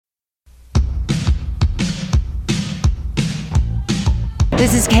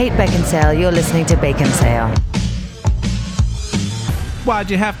This is Kate Beckinsale. You're listening to Bacon Sale.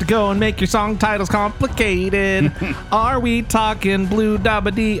 Why'd you have to go and make your song titles complicated? Are we talking Blue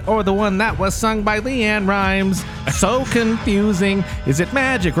Dabba Dee or the one that was sung by Leanne Rimes? So confusing. Is it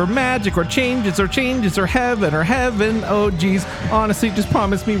magic or changes or heaven? Oh geez, honestly, just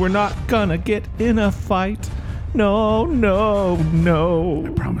promise me we're not gonna get in a fight. No. I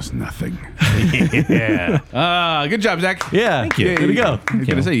promise nothing. Yeah. Good job, Zach. Yeah. Thank you. Good to go. I was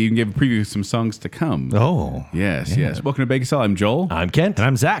going to say, you can give a preview of some songs to come. Oh. Yes. Welcome to Bacon Cell. I'm Joel. I'm Kent. And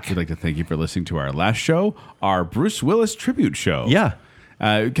I'm Zach. We'd like to thank you for listening to our last show, our Bruce Willis tribute show. Yeah.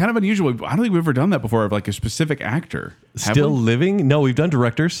 Kind of unusual. I don't think we've ever done that before of like a specific actor. Have Still we? living? No, we've done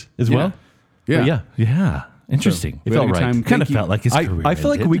directors as well. Yeah. But yeah. Yeah. Interesting. It felt right. Kind of felt like his career I feel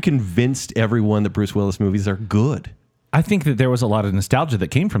like ended. we convinced everyone that Bruce Willis movies are good. I think that there was a lot of nostalgia that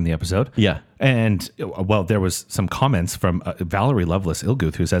came from the episode. Yeah. And, well, there was some comments from Valerie Lovelace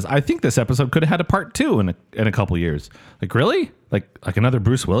Ilguth who says, I think this episode could have had a part 2 in a couple years. Like, really? Like another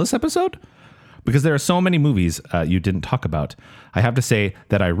Bruce Willis episode? Because there are so many movies you didn't talk about. I have to say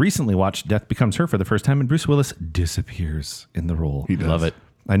that I recently watched Death Becomes Her for the first time, and Bruce Willis disappears in the role. He does. Love it.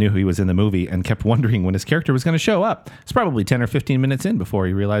 I knew he was in the movie and kept wondering when his character was going to show up. It's probably 10 or 15 minutes in before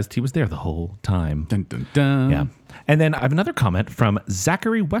he realized he was there the whole time. Dun, dun, dun. Yeah. And then I have another comment from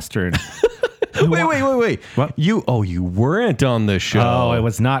Zachary Western. Wait. What? You weren't on the show. Oh, it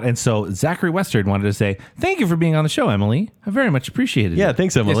was not. And so Zachary Western wanted to say, thank you for being on the show, Emily. I very much appreciated Yeah, it.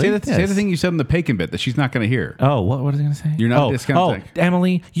 thanks, Yeah, Emily. say the thing you said in the Pagan bit that she's not going to hear. Oh, what was I going to say? You're not Discount Zach.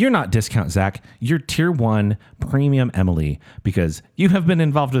 Emily, you're not Discount Zach. You're Tier 1 Premium Emily because you have been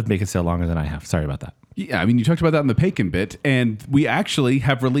involved with Bacon Sale longer than I have. Sorry about that. Yeah, I mean, you talked about that in the Pagan bit, and we actually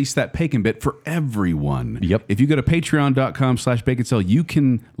have released that Pagan bit for everyone. Yep. If you go to patreon.com/baconcell, you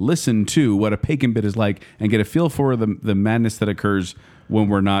can listen to what a Pagan bit is like and get a feel for the madness that occurs when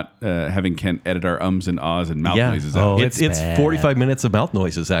we're not having Kent edit our ums and ahs and mouth noises out. Oh, It's bad. 45 minutes of mouth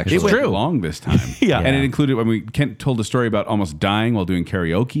noises, actually. It went long this time. Yeah. And it included, Kent told a story about almost dying while doing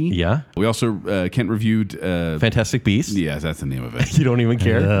karaoke. Yeah. We also, Kent reviewed... Fantastic Beasts. yes, that's the name of it. You don't even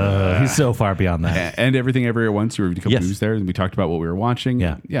care. He's so far beyond that. And Everything Everywhere at Once. We reviewed a couple Yes. movies there, and we talked about what we were watching.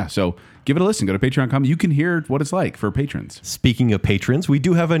 Yeah. So give it a listen. Go to patreon.com. You can hear what it's like for patrons. Speaking of patrons, we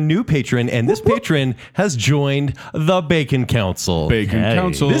do have a new patron, and this patron has joined the Bacon Council. Bacon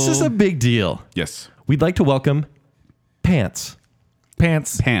Council. This is a big deal. Yes. We'd like to welcome Pants.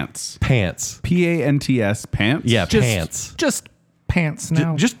 Pants. Pants. Pants. P-A-N-T-S. Pants. Yeah, Just, pants. Just pants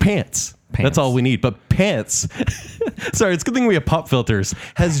now. Just pants. Pants. That's all we need. But Pants, sorry, it's a good thing we have pop filters,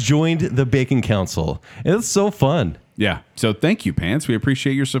 has joined the Bacon Council. And it's so fun. Yeah. So thank you, Pants. We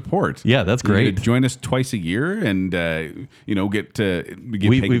appreciate your support. Yeah, that's You're great. gonna join us twice a year and, get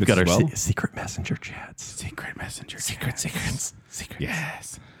We've paid got our as well. secret messenger chats. Secret messenger. Secrets.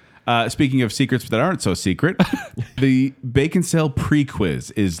 Yes. Speaking of secrets that aren't so secret, the Bacon Sale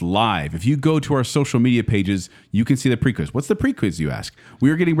pre-quiz is live. If you go to our social media pages, you can see the pre-quiz. What's the pre-quiz, you ask? We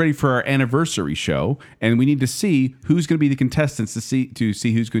are getting ready for our anniversary show, and we need to see who's going to be the contestants to see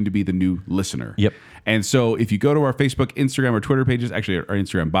who's going to be the new listener. Yep. And so if you go to our Facebook, Instagram, or Twitter pages, actually our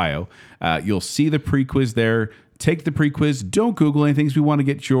Instagram bio, you'll see the pre-quiz there. Take the pre-quiz. Don't Google anything because we want to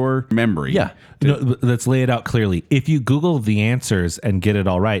get your memory. Yeah. No, let's lay it out clearly. If you Google the answers and get it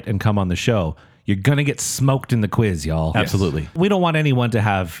all right and come on the show, you're going to get smoked in the quiz, y'all. Absolutely. We don't want anyone to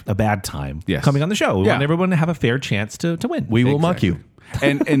have a bad time coming on the show. We want everyone to have a fair chance to win. We will mock you.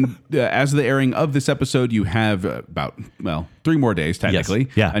 and as of the airing of this episode, you have about 3 more days technically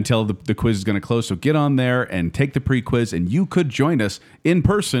until the quiz is going to close. So get on there and take the pre-quiz, and you could join us in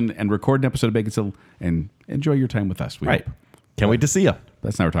person and record an episode of Bacon Sale and enjoy your time with us. We hope. Can't wait to see you.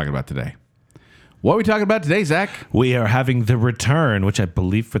 That's not what we're talking about today. What are we talking about today, Zach? We are having the return, which I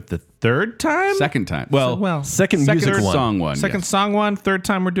believe for the third time? Second time. Second music one. song one. Second song one, third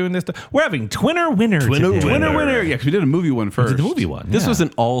time we're doing this. We're having Twinner Winner today. Twinner winner. Yeah, because we did a movie one first. We did the movie one. This was an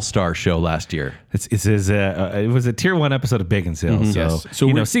all-star show last year. It was a tier 1 episode of Bacon Sale. So, Yes.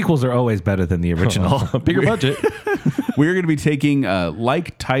 So sequels are always better than the original. Bigger budget. We're going to be taking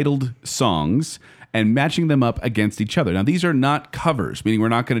like-titled songs and matching them up against each other. Now, these are not covers, meaning we're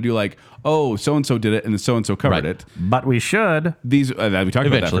not going to do like, oh, so-and-so did it and then so-and-so covered it. But we should. These we talked about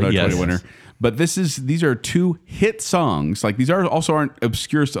that for Eventually, another yes. winner. But these are 2 hit songs. Like these aren't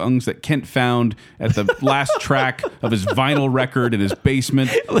obscure songs that Kent found at the last track of his vinyl record in his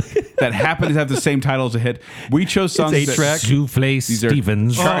basement that happen to have the same title as a hit. We chose songs It's 8-track. Souffle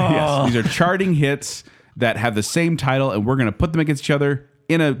Stevens. Yes, these are charting hits that have the same title, and we're going to put them against each other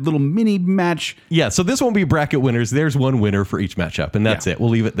in a little mini match. Yeah, so this won't be bracket winners. There's one winner for each matchup, and that's Yeah. it. We'll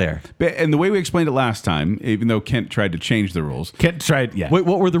leave it there. And the way we explained it last time, even though Kent tried to change the rules, Kent tried, yeah. Wait,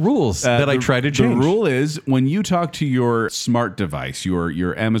 what were the rules that I tried to change? The rule is when you talk to your smart device,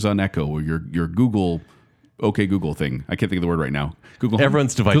 your Amazon Echo or your Google, Google thing. I can't think of the word right now. Google Home.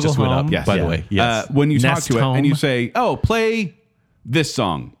 Everyone's device Google just went Home? up, Yes. by Yeah. the way. Yes. When you Nest talk to it Home. and you say, "Oh, play this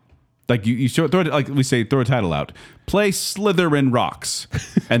song," like you throw it, like we say, throw a title out, play Slytherin Rocks,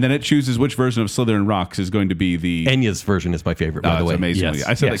 and then it chooses which version of Slytherin Rocks is going to be the. Enya's version is my favorite, by the That's way. amazing. Yes.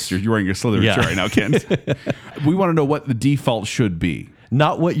 I said Yes. like you're wearing your Slytherin Yeah. shirt right now, Kent. We want to know what the default should be.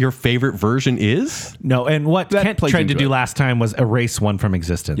 Not what your favorite version is? No, and what That Kent plays tried to into do it. last time was erase one from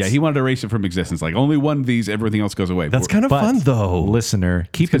existence. Yeah, he wanted to erase it from existence. Like only one of these, everything else goes away. That's kind of But fun, though. listener,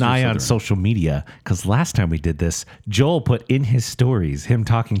 keep 'cause an eye you're on Slytherin. social media because last time we did this, Joel put in his stories him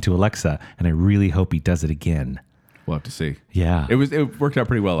talking to Alexa, and I really hope he does it again. We'll have to see. Yeah. It worked out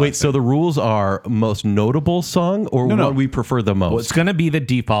pretty well. Wait, so the rules are most notable song or No. what we prefer the most? Well, it's going to be the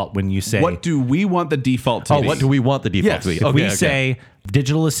default when you say, what do we want the default to be? what do we want the default Yes. to be? If if we Okay. say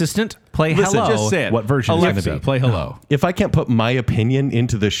digital assistant, play Listen, hello, just say it. what version Alexa, is going to be? play hello. If I can't put my opinion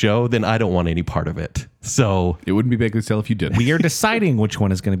into the show, then I don't want any part of it. So, It wouldn't be Bacon Sale if you did. We are deciding which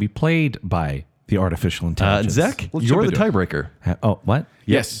one is going to be played by the artificial intelligence. Zach, Let's you're the jump into tiebreaker. Oh, what?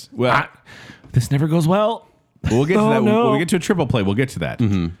 Yes. Well, This never goes well. we'll get to Oh, that. no. When we get to a triple play, we'll get to that.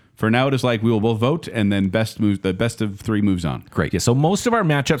 For now, it is like we will both vote, and then the best of three moves on. Great. Yeah, so most of our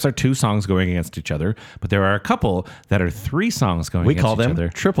matchups are 2 songs going against each other, but there are a couple that are 3 songs going We against call each them other.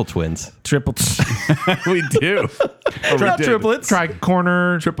 triple twins. Triple, We do. Not triplets. try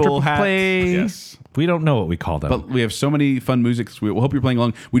corner, Triple hat. play. Yes. We don't know what we call them. But we have so many fun music. We hope you're playing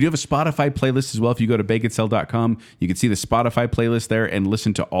along. We do have a Spotify playlist as well. If you go to baconcell.com, you can see the Spotify playlist there and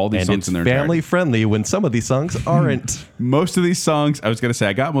listen to all these And songs it's in their family entirety. friendly when some of these songs aren't. Most of these songs, I was going to say,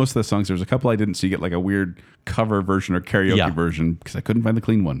 I got most of the songs. There was a couple I didn't, so you get like a weird cover version or karaoke Yeah. version because I couldn't find the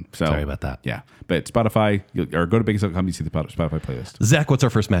clean one. So Sorry about that. Yeah. But Spotify, or go to baconcell.com, you see the Spotify playlist. Zach, what's our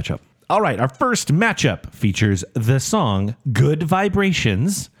first matchup? All right, our first matchup features the song Good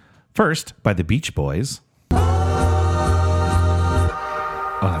Vibrations, first by the Beach Boys.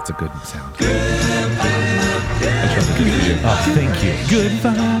 Oh, that's a good sound. Oh, thank you. Good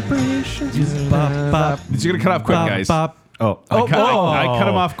vibrations. Bop, bop, You're going to cut off quick, bop, guys. bop. Oh, I cut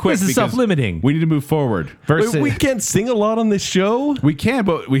him off quick. This is because self-limiting. We need to move forward. Versus, We can't sing a lot on this show. We can,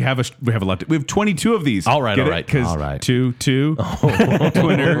 but we have a lot. We have 22 of these. All right, Get all it? right. 'Cause All right. two,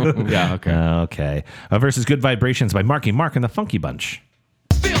 Twitter. Yeah, okay. Okay. Versus Good Vibrations by Marky Mark and the Funky Bunch.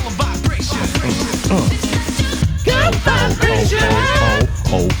 Feel the vibration.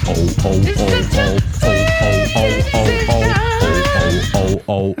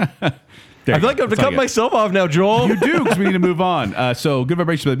 There I you feel like I go. have to That's all cut I get. myself off now, Joel. You do, because we need to move on. So, Good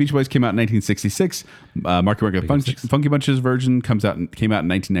Vibrations by the Beach Boys came out in 1966. Marky Mark and the Funky Bunch's version came out in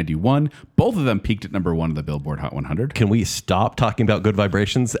 1991. Both of them peaked at number 1 of the Billboard Hot 100. Can we stop talking about good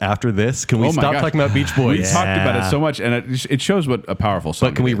vibrations after this? Can we Oh my stop gosh. talking about Beach We Boys? talked about it so much, and it shows what a powerful song.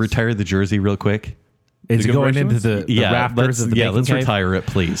 But can we it is. retire the jersey real quick? Is it Good going into Vibrations? the rafters of the baking let's cave? retire it,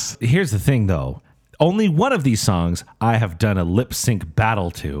 please. Here's the thing, though. Only one of these songs I have done a lip sync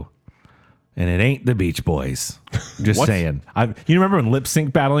battle to, and it ain't the Beach Boys. Just What? saying. You remember when lip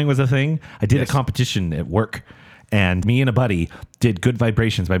sync battling was a thing? I did a competition at work, and me and a buddy did Good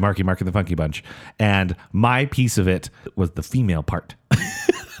Vibrations by Marky Mark and the Funky Bunch, and my piece of it was the female part.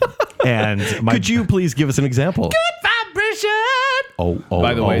 And Could you please give us an example? vibration? Oh,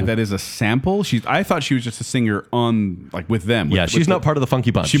 By the way, oh. that is a sample. I thought she was just a singer on with them. Yeah, she's not part of the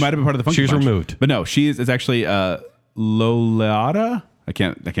Funky Bunch. She might have been part of the Funky She's Bunch. removed. But no, she is actually Lolata. I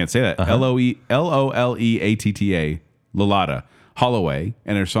can't say that. Loleatta. Lolata Holloway,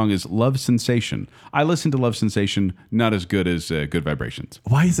 and her song is Love Sensation. I listened to Love Sensation, not as good as Good Vibrations.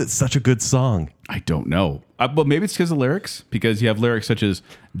 Why is it such a good song? I don't know. Well, maybe it's because of lyrics, because you have lyrics such as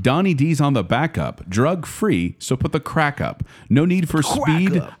Donnie D's on the backup, drug free, so put the crack up. No need for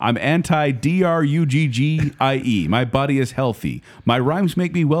speed. I'm anti DRUGGIE. My body is healthy. My rhymes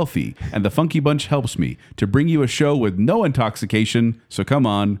make me wealthy, and the Funky Bunch helps me to bring you a show with no intoxication. So come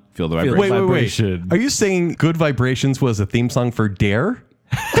on, feel the vibration. Wait. Vibration. Are you saying Good Vibrations was a theme song for Dare?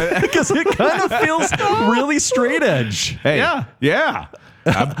 Because it kind of feels really straight edge. Hey, yeah.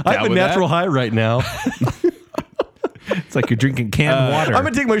 I have a natural high right now. It's like you're drinking canned water. I'm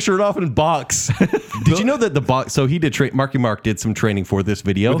gonna take my shirt off and box. Did you know that the box? So he did. Marky Mark did some training for this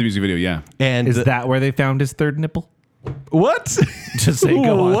video, With the music video, yeah. and Is that where they found his third nipple? What? Just say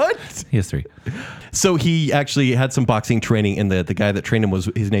go on. What? He has 3. So he actually had some boxing training, and the guy that trained him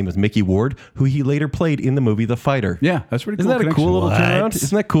his name was Mickey Ward, who he later played in the movie The Fighter. Yeah, that's pretty cool. Isn't that a connection. cool little turnaround?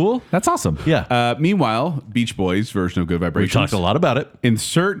 Isn't that cool? That's awesome. Yeah. Meanwhile, Beach Boys version of Good We Vibrations. talked a lot about it.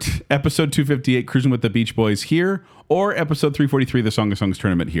 Insert episode 258, Cruising with the Beach Boys here, or episode 343, the Song of Songs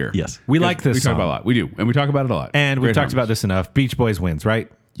tournament here. Yes. We like this We talk song. about it a lot. We do, and we talk about it a lot. And we've Great talked about harmonies. this enough. Beach Boys wins,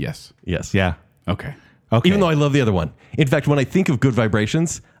 right? Yes. Yes. Yeah. Okay. Okay. Even though I love the other one. In fact, when I think of Good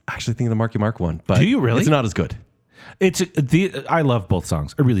Vibrations, I actually think of the Marky Mark one. But Do you really? It's not as good. I love both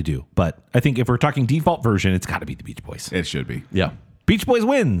songs. I really do. But I think if we're talking default version, it's got to be the Beach Boys. It should be. Yeah. Beach Boys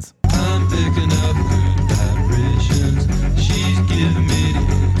wins. I'm picking up good vibrations. She's giving me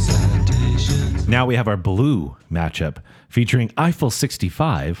the excitations. Now we have our blue matchup featuring Eiffel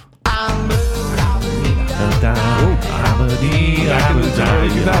 65.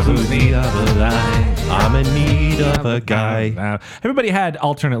 I'm in need of a guy. Everybody had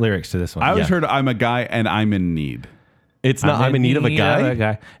alternate lyrics to this one. I always Yeah. heard I'm a guy and I'm in need. It's not, I'm in need of a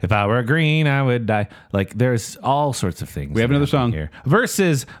guy. If I were green, I would die. Like, there's all sorts of things. We have that another happen song. here.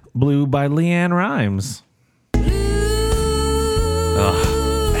 Versus Blue by Leanne Rimes.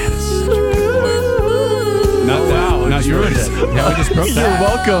 Not yours. Yeah, we just broke You're that.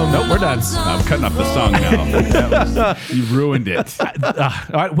 welcome. Nope, we're done. I'm cutting up the song now. You ruined it. All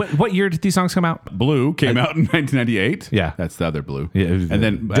right, what year did these songs come out? Blue came out in 1998. Yeah. That's the other Blue. Yeah, it was and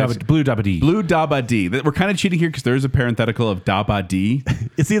then Blue Dabba Dee. Blue Dabba Dee. We're kind of cheating here because there is a parenthetical of Dabba Dee.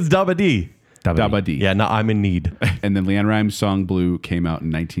 It's Dabba Dee. Dabba Dee. Yeah, no, I'm in need. And then Leanne Rimes' song Blue came out in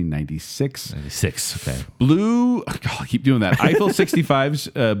 1996. 6. Okay. Blue, I keep doing that. Eiffel 65's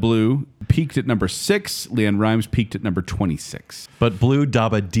Blue peaked at number 6. Leanne Rimes peaked at number 26. But Blue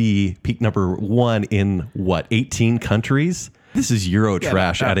Dabba Dee peaked number 1 in what, 18 countries? This is Euro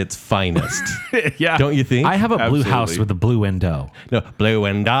trash at its finest. Yeah. Don't you think? I have a blue Absolutely. house with a blue window. No, Blue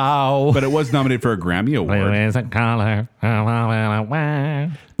and Dow. But it was nominated for a Grammy Award. is a color.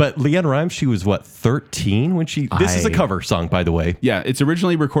 But Leanne Rimes, she was what, 13 when she. This is a I- cover song, by the way. Yeah, it's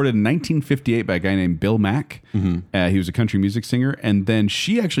originally recorded in 1958 by a guy named Bill Mack. He was a country music singer. And then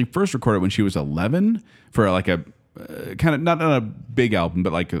she actually first recorded when she was 11 for like a kind of not on a big album,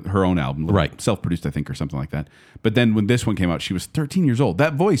 but like her own album. Right. Self-produced, I think, or something like that. But then when this one came out, she was 13 years old.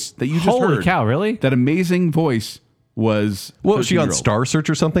 That voice that you just Holy heard. cow, really? That amazing voice was. What was she on 13-year-old. Star Search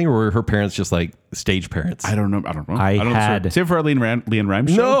or something? Or were her parents just like stage parents? I don't know. I don't had- know. Save for our Leanne Rimes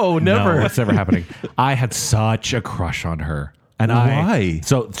show? No, never. No, that's never happening. I had such a crush on her. And Why?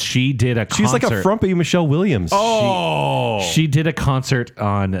 So she did a concert. She's like a frumpy Michelle Williams. Oh. She did a concert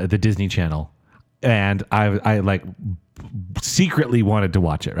on the Disney Channel. And I like secretly wanted to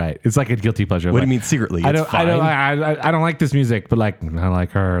watch it, right? It's like a guilty pleasure. What do Like, you mean secretly? I It's don't, I don't, I don't like this music, but like I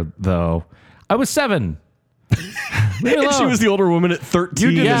like her though. I was 7. Leave me And she alone. was the older woman at 13.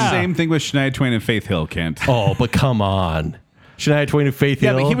 You did Yeah. the same thing with Shania Twain and Faith Hill, Kent. Oh, but come on. Shania Twain and Faith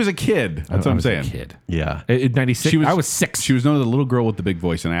Yeah, Hill. but he was a kid. That's what I'm was a saying. kid. Yeah. In 96, I was 6. She was known as the little girl with the big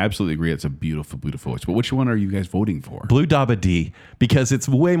voice, and I absolutely agree. It's a beautiful, beautiful voice. But which one are you guys voting for? Blue Dabba Dee, because it's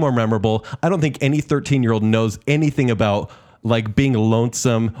way more memorable. I don't think any 13-year-old knows anything about like being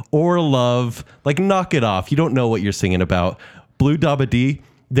lonesome or love. Like, knock it off. You don't know what you're singing about. Blue Dabba Dee,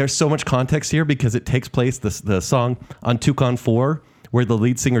 there's so much context here because it takes place, the song, on Tucson 4, where the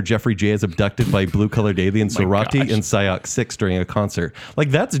lead singer Jeffrey J is abducted by blue-colored aliens Sorati gosh. in Psyoc 6 during a concert. Like,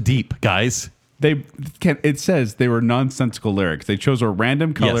 that's deep, guys. It says they were nonsensical lyrics. They chose a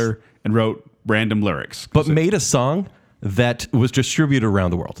random color and wrote random lyrics. But made a song that was distributed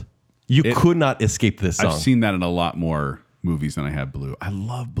around the world. You could not escape this song. I've seen that in a lot more movies than I have Blue. I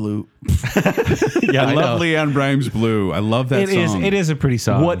love Blue. yeah, I love know. Leanne Rimes' Blue. I love that song. It is a pretty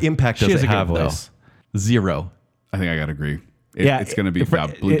song. What impact She does has it a good have, though? voice. Zero. I think I got to agree. It's going to be for-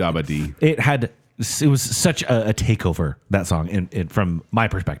 Blue Dabba Dee. It was such a takeover, that song, from my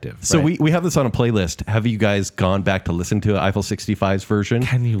perspective. So right? we have this on a playlist. Have you guys gone back to listen to Eiffel 65's version?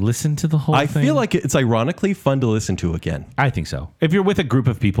 Can you listen to the whole I thing? feel like it's ironically fun to listen to again. I think so. If you're with a group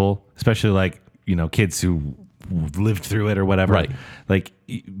of people, especially like, kids who lived through it or whatever, Right. like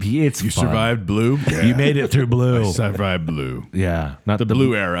it's fun. Blue? You made it through Blue. Survived Blue. Yeah, not the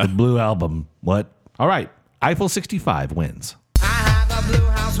Blue era. The Blue album. What? All right. Eiffel 65 wins. I have a blue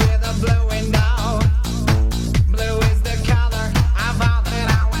house with a blue window. Blue is the color I thought that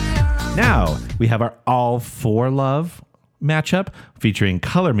I wear. Now we have our All For Love matchup featuring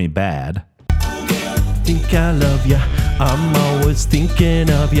Color Me Bad. Think I love ya. I'm always thinking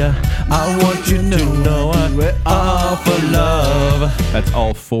of ya. I want you to know I'm all for love. That's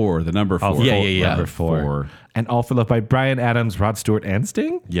all four, the number 4. Yeah. Number 4. And All For Love by Bryan Adams, Rod Stewart, and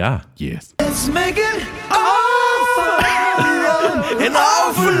Sting. Yeah. Yes. Let's make it all for And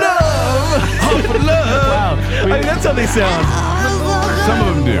all for love. All for love. Wow. I mean, that's how they sound. Some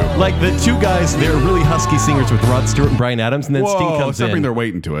of them do. Like the two guys, they're really husky singers with Rod Stewart and Brian Adams, and then Sting Whoa, comes stop bringing in. their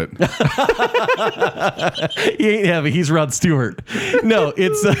weight into it. He ain't heavy. He's Rod Stewart. No,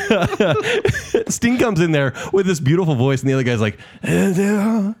 it's Sting comes in there with this beautiful voice, and the other guy's like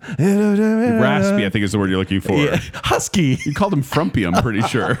Raspy, I think is the word you're looking for. Yeah, husky, You called him frumpy, I'm pretty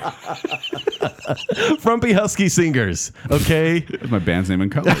sure. frumpy husky singers. Okay, That's my band's name in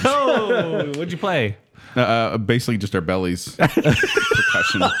college. Oh, what'd you play? Basically just our bellies.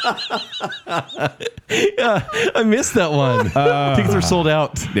 Percussion. I missed that one. Tickets are sold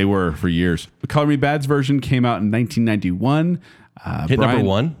out. They were for years. The Color Me Bad's version came out in 1991. Hit number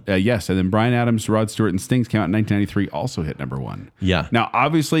one? Yes, and then Brian Adams, Rod Stewart, and Sting's came out in 1993, also hit number one. Yeah. Now,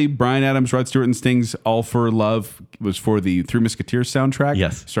 obviously, Brian Adams, Rod Stewart, and Sting's All for Love was for the Three Musketeers soundtrack.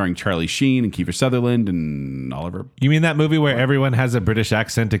 Yes. Starring Charlie Sheen and Kiefer Sutherland and Oliver. You mean that movie where everyone has a British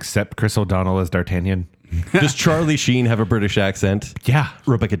accent except Chris O'Donnell as D'Artagnan? Does Charlie Sheen have a British accent? Yeah.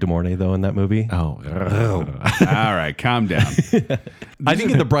 Rebecca De Mornay, though, in that movie. Oh. All right, calm down. I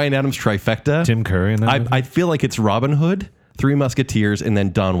think in the Brian Adams trifecta, Tim Curry in that movie? I feel like it's Robin Hood, Three Musketeers, and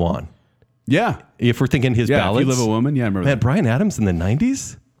then Don Juan. Yeah. If we're thinking his Yeah, ballads. If You Live a Woman. Yeah, I remember Man, that. Brian Adams in the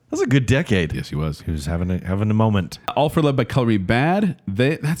 90s? That was a good decade. Yes, he was. He was having a moment. All for Love by Color Me Bad.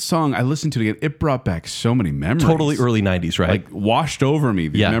 That song, I listened to it again. It brought back so many memories. Totally early 90s, right? Like washed over me,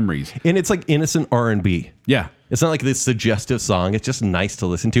 these memories. And it's like innocent R&B. Yeah. It's not like this suggestive song. It's just nice to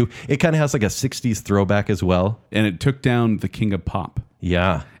listen to. It kind of has like a 60s throwback as well. And it took down the king of pop.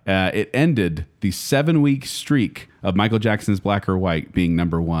 Yeah. It ended the 7-week streak of Michael Jackson's Black or White being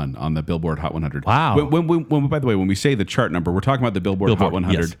number one on the Billboard Hot 100. Wow. When, by the way, when we say the chart number, we're talking about the Billboard Hot Billboard,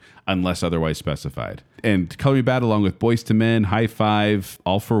 100 yes. unless otherwise specified. And Color Me Bad, along with Boyz II Men, High Five,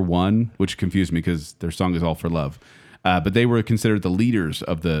 All for One, which confused me because their song is All for Love. But they were considered the leaders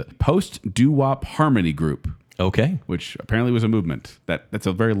of the post-doo-wop harmony group, Okay. which apparently was a movement. That's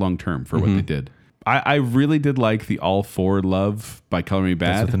a very long term for what they did. I really did like the All For Love by Color Me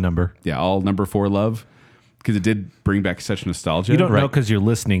Bad. That's with the number. Yeah, all number 4 Love. Because it did bring back such nostalgia. You don't know because you're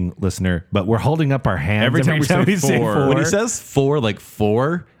listening, listener, but we're holding up our hands Every time we say four. When he says four, like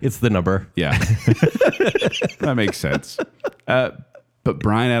four, it's the number. Yeah. That makes sense. But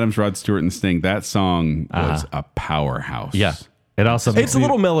Brian Adams, Rod Stewart, and Sting, that song was a powerhouse. Yeah. It also It's a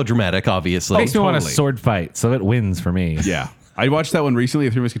little melodramatic, obviously. makes me want a totally. sword fight, so it wins for me. Yeah. I watched that one recently,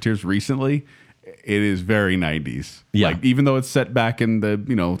 The Three Musketeers recently. It is very 90s. Yeah. Like, even though it's set back in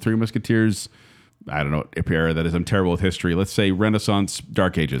the, Three Musketeers, I don't know what era that is. I'm terrible with history. Let's say Renaissance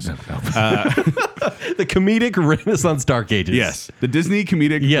Dark Ages. The comedic Renaissance Dark Ages. Yes. The Disney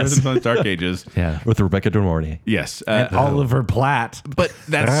comedic Yes. Renaissance Dark Ages. Yeah. With Rebecca De Mornay. Yes. Oliver Platt. But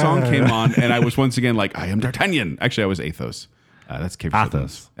that song came on, and I was once again like, I am D'Artagnan. Actually, I was Athos. That's Kiefer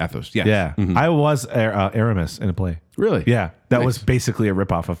Athos. Sutherland. Athos, yes. Yeah. I was Aramis in a play. Really? Yeah. That Nice. was basically a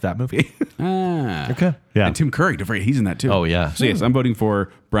ripoff of that movie. Okay. Yeah. And Tim Curry, don't forget, he's in that too. Oh, yeah. So, yes, I'm voting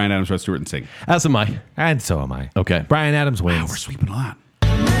for Brian Adams, Rod Stewart, and Sting. As am I. And so am I. Okay. Brian Adams wins. Wow, we're sweeping a lot.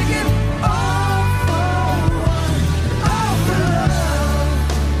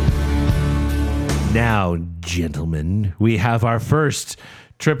 Now, gentlemen, we have our first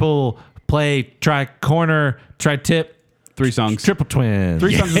triple play, tri-corner, tri-tip, 3 songs. triple twin.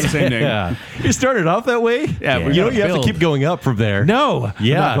 3 songs with the same name. Yeah. You started off that way? Yeah, Yeah. we You know, gotta you have to build. keep going up from there. No, I'm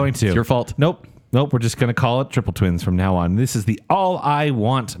Yeah, not going to. it's your fault. Nope. We're just going to call it triple twins from now on. This is the All I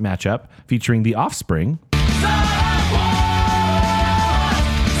Want matchup featuring The Offspring. You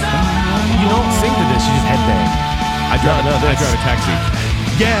don't sing to this, you just headbang. I drive a taxi.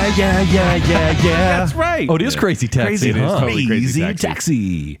 Yeah. That's right. Oh, it is Crazy Taxi. Crazy. It is huh? totally Crazy Crazy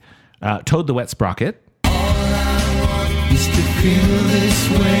Taxi. Taxi. Toad the Wet Sprocket. Used to feel this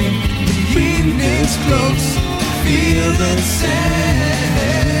way, being this close, feel the same.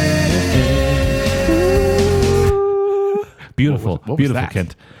 Beautiful. What was Beautiful, that?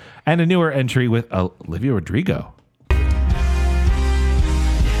 Kent. And a newer entry with Olivia Rodrigo.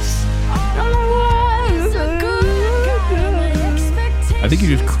 I think you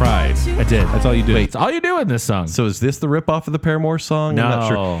just cried. I did. That's all you did. Wait, all you do in this song. So is this the ripoff of the Paramore song? I'm not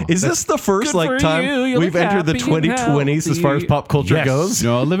No. sure. Is this the first Good for time you. You we've look entered the happy and 2020s as far as pop culture Yes. goes?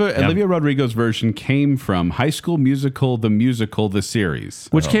 No, Olivia Rodrigo's version came from High School Musical, the series.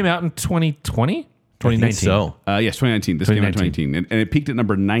 Which came out in 2020? 2019. So Yes, 2019. This came out in 2019. 2019. And it peaked at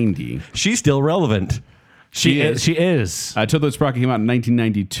number 90. she's still relevant. She is. Toad the Wet Sprocket came out in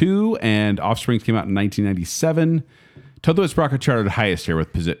 1992, and Offspring came out in 1997. Toad the Wet Sprocket charted highest here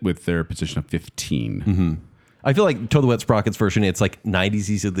with their position of 15. I feel like Toad the Wet Sprocket's version, it's like 90s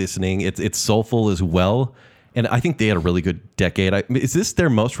easy listening. It's soulful as well. And I think they had a really good decade. Is this their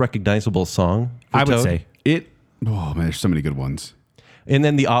most recognizable song? for I would Toad? say. Oh man, there's so many good ones. And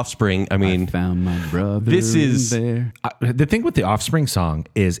then The Offspring. I mean, Found my brother. this is- there. The thing with the Offspring song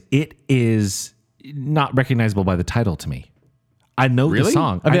is it is not recognizable by the title to me. I know the Really?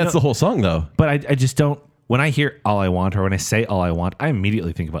 song. I mean, know- that's the whole song, though. but I just don't. When I hear All I Want or when I say All I Want, I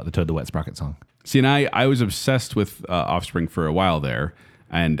immediately think about the Toad the Wet Sprocket song. See, and I was obsessed with Offspring for a while there,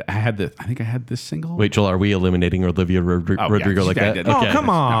 and I think I had this single. Wait, Joel, are we eliminating Olivia Rodrigo like that? Yeah, Oh, come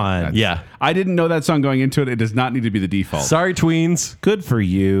on. that's- Yeah. I didn't know that song going into it. It does not need to be the default. Sorry, tweens. Good for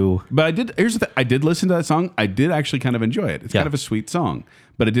you. But I did. Here's the thing. I did listen to that song. I did actually kind of enjoy it. It's Yeah. kind of a sweet song,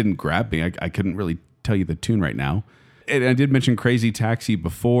 but it didn't grab me. I couldn't really tell you the tune right now. And I did mention Crazy Taxi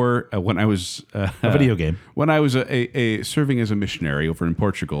before when I was A video game. When I was a serving as a missionary over in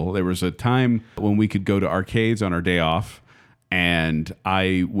Portugal. There was a time when we could go to arcades on our day off, and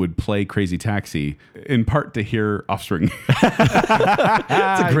I would play Crazy Taxi in part to hear Offspring.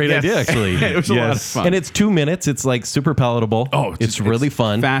 That's a great idea, actually. It was a lot of fun. And it's 2 minutes. It's like super palatable. Oh, it's really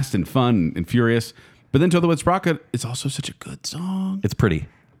fun. fast and fun and furious. But then Toad the Wet Sprocket is also such a good song. It's pretty.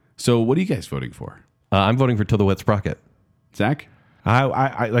 So, what are you guys voting for, I'm voting for Toad the Wet Sprocket. Zach?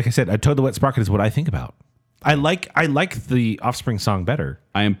 I like I said, a Toad the Wet Sprocket is what I think about. I like the Offspring song better.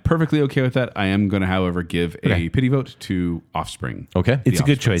 I am perfectly okay with that. I am going to, however, give a Okay. pity vote to Offspring. Okay. It's a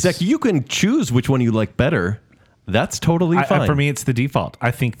good choice. Zach, you can choose which one you like better. That's totally fine. For me, it's the default. I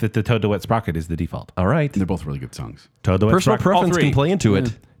think that the Toad the Wet Sprocket is the default. All right. They're both really good songs. Toad the Wet Personal Sprocket. preference three. can play into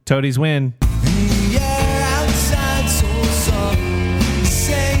it. Toadies win. Yeah, outside so soft,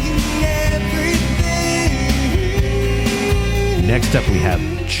 saying everything. Next up, we have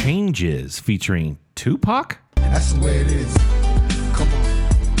Changes featuring Tupac. That's the way it is. Come on.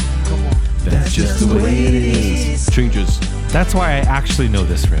 That's just the way it is. Changes. That's why I actually know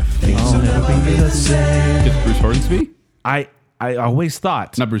this riff. It's Bruce Hornsby? I always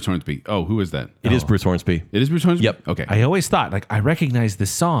thought, Not Bruce Hornsby. Oh, who is that? It is Bruce Hornsby. It is Bruce Hornsby? Yep. Okay. I always thought, like, I recognize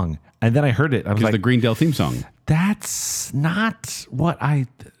this song, and then I heard it. I was It's like, the Greendale theme song. that's not what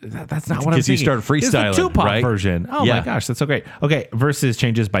that's not what I'm Because you thinking. started freestyling, It's the Tupac right? version. Oh Yeah. my gosh, that's so great. Okay, versus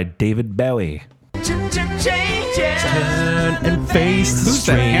Changes by David Bowie. And face Who's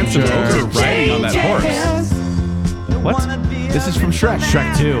that handsome ogre riding on that horse? What? This is from Shrek.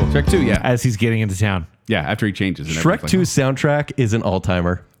 Shrek 2. Shrek 2, yeah. As he's getting into town. Yeah, after he changes. And Shrek everything's 2 like, soundtrack is an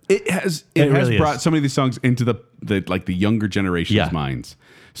all-timer. It has really brought is. some of these songs into the younger generation's Yeah. minds.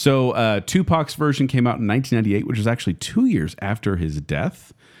 So Tupac's version came out in 1998, which was actually 2 years after his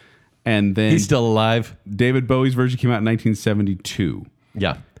death. And then He's still alive. David Bowie's version came out in 1972,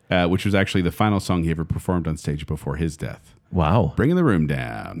 Yeah. which was actually the final song he ever performed on stage before his death. Wow. Bringing the room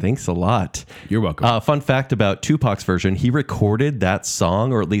down. Thanks a lot. You're welcome. Fun fact about Tupac's version, he recorded that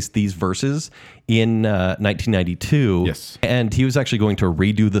song, or at least these verses, in 1992. Yes. And he was actually going to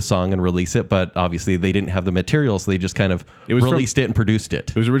redo the song and release it, but obviously they didn't have the material, so they just kind of was from- released it and produced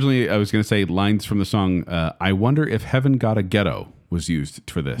it. It was originally, I was going to say, lines from the song, I Wonder If Heaven Got a Ghetto was used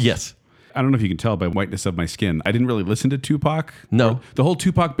for this. Yes. I don't know if you can tell by whiteness of my skin. I didn't really listen to Tupac. No. The whole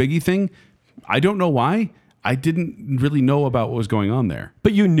Tupac Biggie thing, I don't know why. I didn't really know about what was going on there.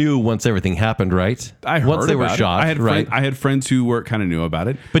 But you knew once everything happened, right? I heard once they were about it. shot, I had right? I had friends who were kind of knew about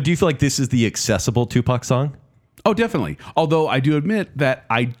it. But do you feel like this is the accessible Tupac song? Oh, definitely. Although I do admit that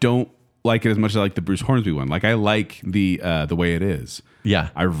I don't like it as much as I like the Bruce Hornsby one. Like I like the way it is. Yeah.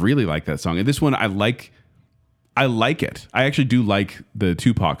 I really like that song. And this one I like it. I actually do like the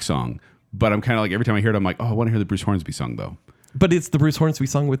Tupac song, but I'm kind of like every time I hear it I'm like, "Oh, I want to hear the Bruce Hornsby song though." But it's the Bruce Hornsby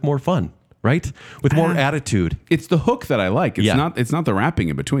song with more fun, right? With more attitude. It's the hook that I like. It's Yeah. not the rapping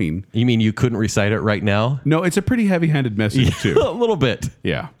in between. You mean you couldn't recite it right now? No, it's a pretty heavy-handed message a too. little bit.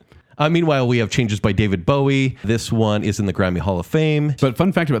 Yeah. Meanwhile, we have Changes by David Bowie. This one is in the Grammy Hall of Fame. But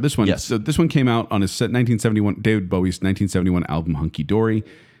fun fact about this one, Yes. so this one came out on his 1971 David Bowie's 1971 album Hunky Dory.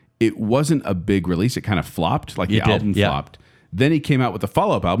 It wasn't a big release. It kind of flopped, like the It did, album yeah. flopped. Then he came out with the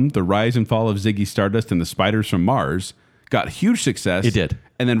follow-up album, The Rise and Fall of Ziggy Stardust and the Spiders from Mars. Got huge success. It did.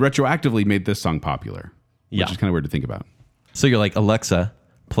 And then retroactively made this song popular, Yeah. which is kind of weird to think about. So you're like, Alexa,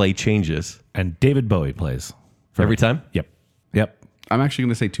 play Changes. And David Bowie plays. Every time? Yep. Yep. I'm actually going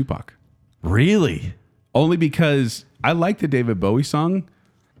to say Tupac. Really? Only because I like the David Bowie song.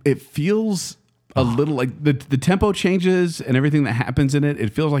 It feels a little like the tempo changes and everything that happens in it.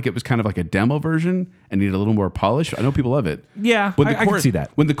 It feels like it was kind of like a demo version and needed a little more polish. I know people love it. Yeah, when the I can chorus, see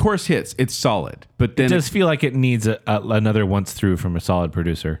that. When the chorus hits, it's solid. But then, It does feel like it needs another once through from a solid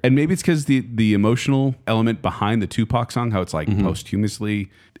producer. and maybe it's because the emotional element behind the Tupac song, how it's like posthumously.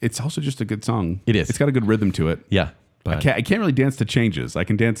 It's also just a good song. It is. It's got a good rhythm to it. Yeah. I can't really dance to Changes. I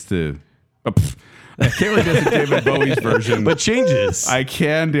can dance to I can't really dance to David Bowie's version, But changes. I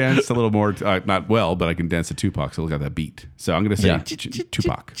can dance a little more, not well, but I can dance to Tupac. So look at that beat. So I'm going to say Yeah.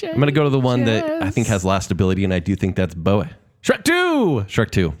 Tupac. I'm going to go to the one that I think has lastability, and I do think that's Bowie. Shrek 2.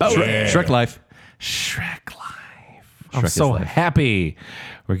 Shrek 2. Shrek Life. Shrek Life. I'm Shrek is so life. happy.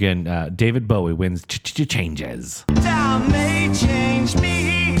 We're getting David Bowie wins changes. Time may change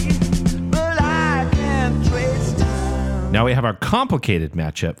me, but I can't trace time. Now we have our complicated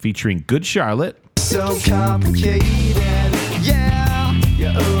matchup featuring Good Charlotte So complicated, yeah,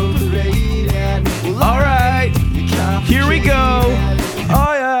 you're overrated. Well, All right, you're here we go. complicated.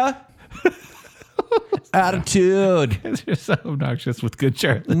 Oh, yeah. Attitude. You're so obnoxious with Good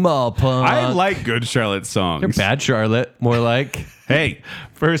Charlotte. Mall punk. I like Good Charlotte songs. Bad Charlotte, more like. Hey,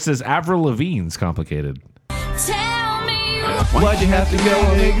 versus Avril Lavigne's complicated. Tell me Why'd you have to go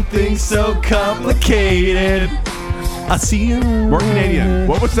and make things so complicated? I see you. More Canadian.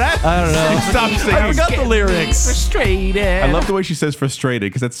 What was that? I don't know. Stop singing. I forgot the lyrics. Frustrated. I love the way she says frustrated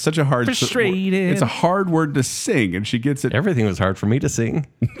because that's such a hard. Frustrated. It's a hard word to sing, and she gets it. Everything was hard for me to sing.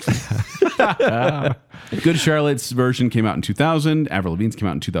 Good Charlotte's version came out in 2000. Avril Lavigne's came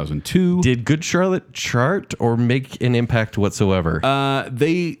out in 2002. Did Good Charlotte chart or make an impact whatsoever?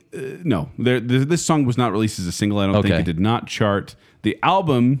 No, this song was not released as a single. I don't think Okay. it did not chart. The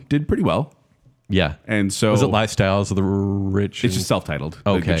album did pretty well, yeah. and so Was it Lifestyles of the Rich? It's just self-titled.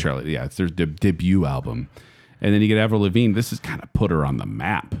 Okay. Good Charlotte. Yeah, it's their debut album. And then you get Avril Lavigne. This is kind of put her on the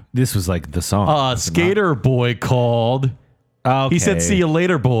map. This was like the song. Skater Boy called. Okay. He said, "See you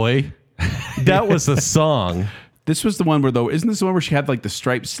later, boy." That was the song. This was the one where, though, isn't this the one where she had like the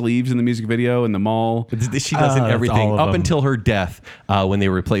striped sleeves in the music video in the mall? She does in That's everything all of up them. until her death when they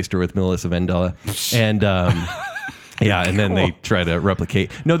replaced her with Melissa Vendela. And yeah, and then they try to replicate.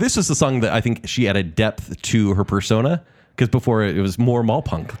 No, this was the song that I think she added depth to her persona because before it was more mall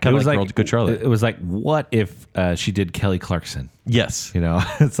punk, kind of like Good Charlotte. It was like, what if she did Kelly Clarkson? Yes. You know,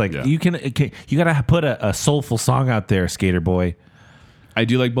 it's like Yeah. you gotta put a soulful song out there, Skater Boy. I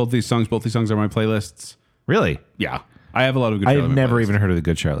do like both these songs. Both these songs are my playlists. Really? Yeah, I have a lot of Good I Charlotte. have on my never playlist. even heard of the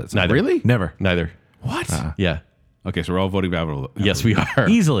Good Charlotte. Neither. Really? Never. Neither. What? Yeah. Okay, so we're all voting for Avril. Yes, we are.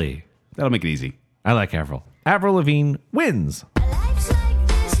 Easily. That'll make it easy. I like Avril. Avril Lavigne wins. life's like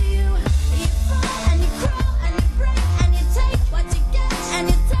this, you fall and you crawl and you break and you take what you get and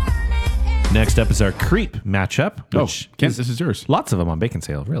you turn it in. Next up is our Creep matchup. Oh, Which Kent, this is yours. lots of them on Bacon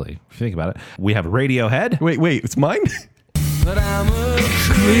Sale, really. If you think about it. We have Radiohead. Wait, it's mine? But I'm a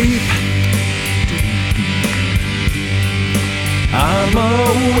creep. I'm a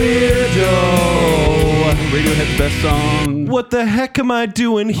weirdo. Radiohead's best song. What the heck am I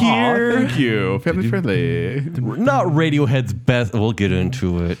doing Aw, here? thank you. Family friendly. Not Radiohead's best. We'll get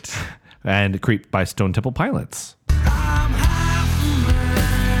into it. And Creep by Stone Temple Pilots.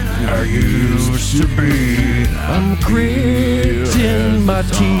 I'm gritting my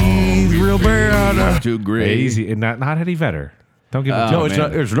teeth real bad. Too great. Easy. And not Eddie Vedder. Don't give him No, Oh, it's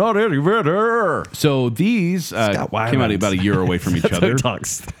man. not. It's not Eddie Vedder. So these came out Weiland. about a year away from each That's how other. he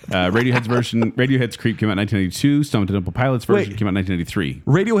talks. Radiohead's Creep came out in 1992. Stone Temple Pilots version Wait. came out in 1993.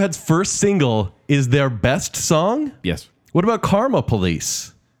 Radiohead's first single is their best song. Yes. What about Karma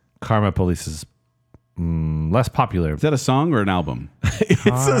Police? Karma Police is less popular. Is that a song or an album?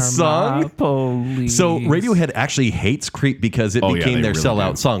 It's a song. Police. So Radiohead actually hates Creep because it Oh, yeah, became they their really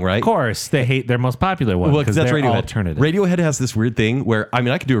sellout do. song, right? Of course, they hate their most popular one Well, because that's they're Radiohead. alternative. Radiohead has this weird thing where, I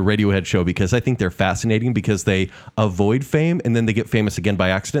mean, I could do a Radiohead show because I think they're fascinating because they avoid fame and then they get famous again by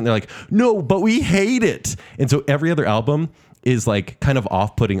accident. They're like, no, but we hate it. And so every other album is like kind of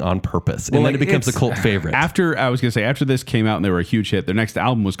off-putting on purpose. And then it becomes a cult favorite. After this came out and they were a huge hit, their next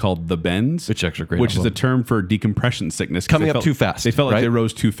album was called The Bends, Which is actually a great which is album. a term for decompression sickness. 'cause Coming they up felt- too fast, They felt like right? they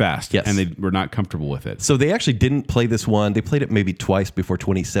rose too fast, Yes. and they were not comfortable with it. So they actually didn't play this one. They played it maybe twice before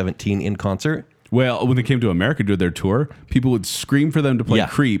 2017 in concert. Well, when they came to America to do their tour, people would scream for them to play Yeah.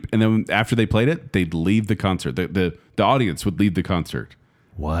 Creep, and then after they played it, they'd leave the concert. The audience would leave the concert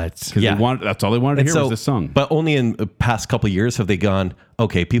What? because Yeah. that's all they wanted to hear was this song. But only in the past couple of years have they gone,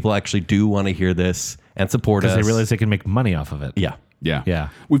 okay, people actually do want to hear this and support us. Because they realize they can make money off of it. Yeah. Yeah. Yeah.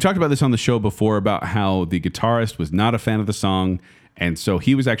 We've talked about this on the show before about how the guitarist was not a fan of the song. And so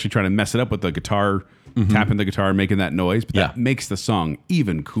he was actually trying to mess it up with the guitar, tapping the guitar, making that noise. But that Yeah. makes the song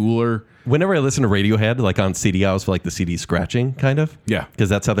even cooler. Whenever I listen to Radiohead, like on CD, I always feel like the CD scratching, kind of. Yeah. Because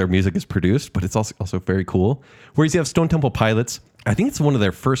that's how their music is produced, but it's also very cool. Whereas you have Stone Temple Pilots, I think it's one of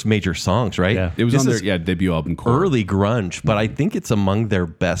their first major songs, right? Yeah. It was This on their is debut album, Core. early grunge, but I think it's among their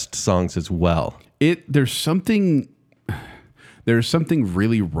best songs as well. There's something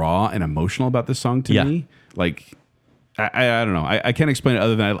really raw and emotional about this song to Yeah. me. Like I don't know. I can't explain it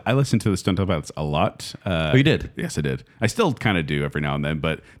other than I listen to the Stone Temple Pilots a lot. Oh, you did? Yes, I did. I still kind of do every now and then,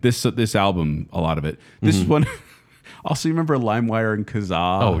 but this album, a lot of it. This is one. Also, you remember LimeWire and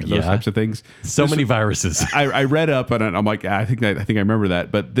Kazaa? Oh, those yeah. types of things. So many viruses. I read up and I'm like, I think I remember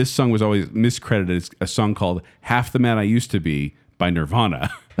that. But this song was always miscredited as a song called "Half the Man I Used to Be" by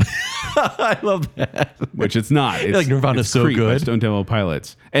Nirvana, I love that. which it's not. It's, Like Nirvana's it's so Creep by good. Stone Temple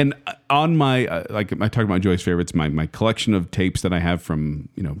Pilots. And on my like I talked about Joy's favorites, my collection of tapes that I have from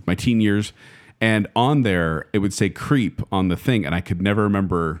my teen years. And on there, it would say "Creep" on the thing, and I could never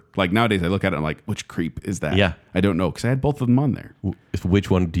remember. Like nowadays, I look at it and I'm like, which Creep is that? Yeah. I don't know because I had both of them on there. Which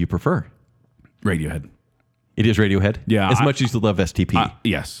one do you prefer? Radiohead. It is Radiohead? Yeah, As much as you love STP.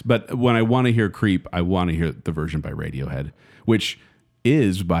 Yes, but when I want to hear "Creep," I want to hear the version by Radiohead, which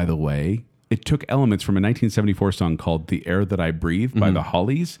is, by the way, it took elements from a 1974 song called "The Air That I Breathe" by the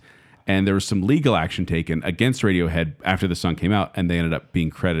Hollies. And there was some legal action taken against Radiohead after the song came out, and they ended up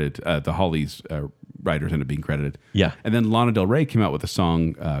being credited. The Hollies writers ended up being credited. Yeah. And then Lana Del Rey came out with a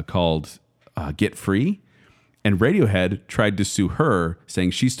song called "Get Free," and Radiohead tried to sue her,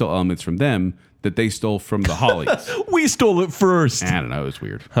 saying she stole elements from them that they stole from the Hollies. We stole it first. I don't know. It was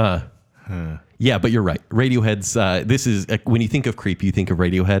weird. Yeah, but you're right. Radiohead's, this is, when you think of Creep, you think of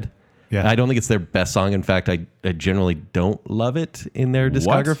Radiohead. Yeah. I don't think it's their best song. In fact, I generally don't love it in their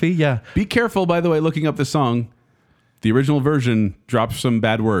discography. Yeah. Be careful, by the way, looking up the song. The original version drops some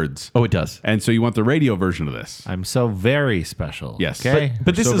bad words. Oh, it does. And so you want the radio version of this. I'm so very special. Yes. Okay.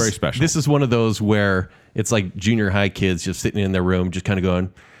 But this So is very special. This is one of those where it's like junior high kids just sitting in their room, just kind of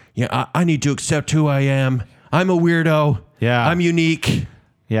going, "Yeah, I need to accept who I am. I'm a weirdo. Yeah. I'm unique."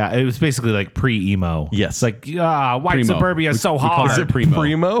 Yeah, it was basically like pre-emo. Yes. It's like, white Primo. suburbia is so We call hard. it a primo.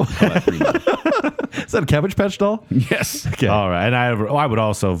 Primo? Is that a Cabbage Patch doll? Yes. Okay. All right, and I would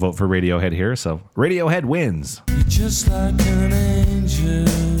also vote for Radiohead here. So Radiohead wins. You're just like an angel.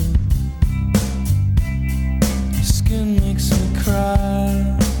 Your skin makes me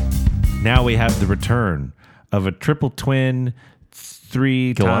cry. Now we have the return of a triple twin,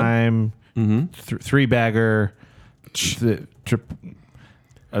 three-time, three-bagger,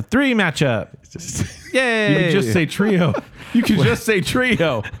 a three matchup. Yay! You could just say trio. You could just say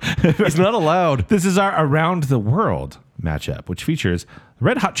trio. It's not allowed. This is our Around the World matchup, which features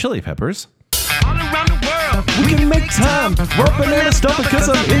Red Hot Chili Peppers. We can make time. Roll banana stump because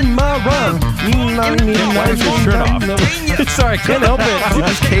I'm in my run. Why is your shirt off? Sorry, I can't help it. It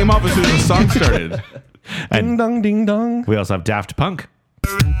just came off as soon as the song started. Ding dong, ding dong. We also have Daft Punk.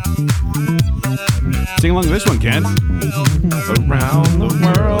 Sing along to this one, Ken. Around the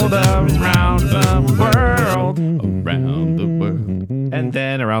world, around the world. Around the world. And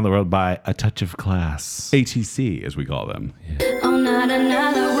then Around the World by A Touch of Class. ATC, as we call them. Oh, not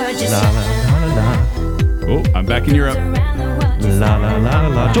another word, just Oh, I'm back in Europe. around the world. Just La la la la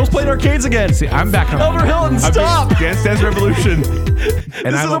la. Joel's playing arcades again. See, I'm back on Elder Hilton, stop. Dance Dance Revolution. and This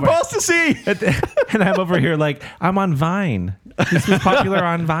I'm is over, apostasy. and I'm over here like, I'm on Vine. This was popular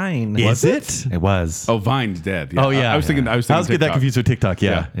on Vine. Is it? It was. Oh, Vine's dead. Oh yeah. I was thinking. I was thinking. get that TikTok. confused with TikTok.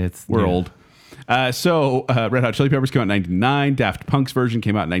 Yeah. It's We're yeah. old. So Red Hot Chili Peppers came out in 99. Daft Punk's version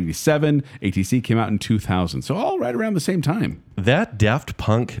came out in 97. ATC came out in 2000. So all right around the same time. That Daft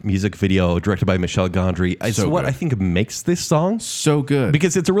Punk music video directed by Michel Gondry is So what good. I think makes this song, So good.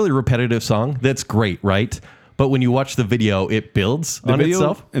 because it's a really repetitive song. That's great, right? But when you watch the video, it builds on video,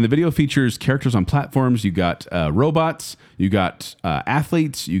 itself. And the video features characters on platforms. You got robots. You got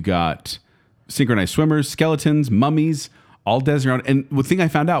athletes. You got synchronized swimmers, skeletons, mummies, all dancing around. And the thing I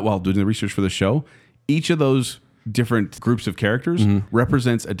found out while doing the research for the show, each of those different groups of characters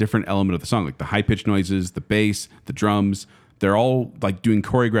represents a different element of the song, like the high pitched noises, the bass, the drums. They're all like doing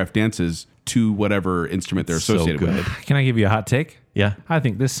choreographed dances to whatever instrument they're So associated good. with. Can I give you a hot take? Yeah. I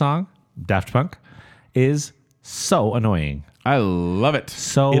think this song, Daft Punk, is so annoying. I love it. It's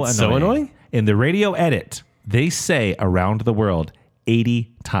so annoying? In the radio edit, they say Around the World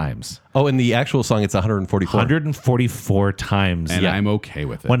 80 times. Oh, in the actual song, it's 144. 144 times. And I'm okay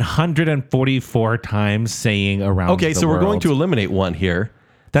with it. 144 times saying Around Okay, the so we're going World. to eliminate one here.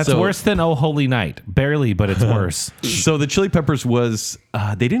 That's So- worse than Oh Holy Night. Barely, but it's worse. So the Chili Peppers was,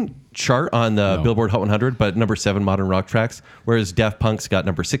 they didn't chart on the Billboard Hot 100, but number 7 modern rock tracks, whereas Daft Punk's got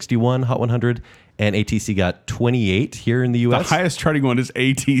number 61 Hot 100, and ATC got 28 here in the The US. highest charting one is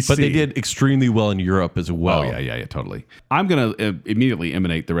ATC. But they did extremely well in Europe as well. Oh, yeah, totally. I'm going to immediately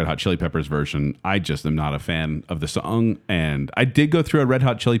emanate the Red Hot Chili Peppers version. I just am not a fan of the song. And I did go through a Red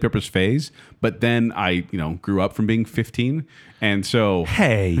Hot Chili Peppers phase, but then I, grew up from being 15. And so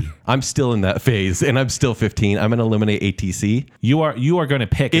Hey, I'm still in that phase, and I'm still 15. I'm going to eliminate ATC. you are going to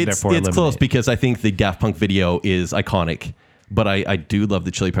pick and It's therefore close eliminate. because I think the Daft Punk video is iconic. But I do love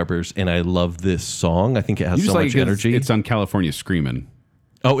the Chili Peppers, and I love this song. I think it has you so just much energy. It's on California Screamin'.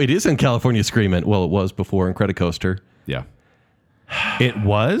 Oh, it is in California Screamin'. Well, it was before Incredicoaster. Yeah. It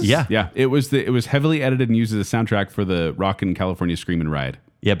was? Yeah. Yeah. It was heavily edited and used as a soundtrack for the Rockin' California Screamin' ride.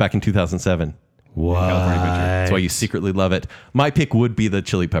 Yeah, back in 2007. California Adventure. That's why you secretly love it. My pick would be the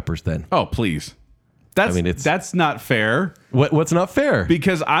Chili Peppers then. Oh, please. That's not fair What's not fair?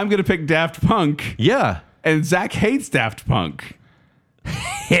 because I'm going to pick Daft Punk Yeah. and Zach hates Daft Punk.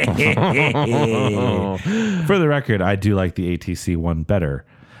 For the record, I do like the ATC one better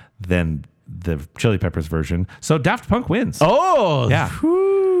than the Chili Peppers version. So Daft Punk wins. Oh, Yeah.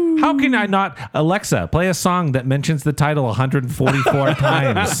 How can I not? Alexa, play a song that mentions the title 144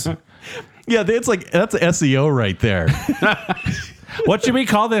 times. yeah. That's SEO right there. What should we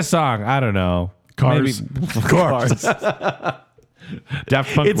call this song? I don't know. Cars. Maybe, Cars.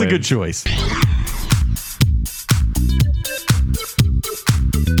 Daft Punk It's a good wins. choice.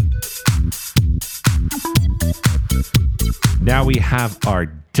 Now we have our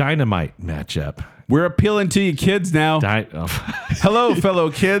Dynamite matchup. We're appealing to you kids now. Hello,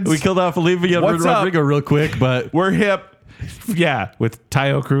 fellow kids. We killed off Olivia What's up? Rodrigo real quick, but We're hip. Yeah, with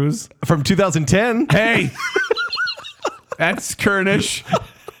Tayo Cruz. from 2010. Hey, That's Kernish.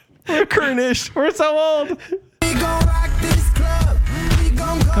 Kernish. We're so old. We gon' rock this club. We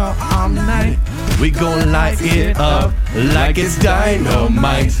gon' go all night. We gon' light it up like it's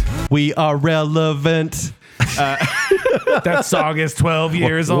dynamite. We are relevant. that song is 12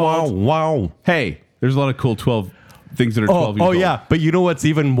 years Wow, old. wow. Hey, there's a lot of cool 12 things that are 12 years Oh old. yeah, but you know what's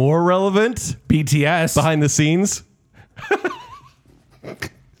even more relevant BTS. behind the scenes?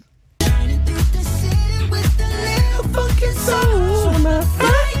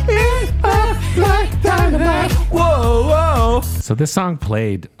 Whoa, whoa. So this song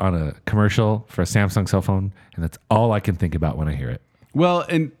played on a commercial for a Samsung cell phone, and that's all I can think about when I hear it. Well,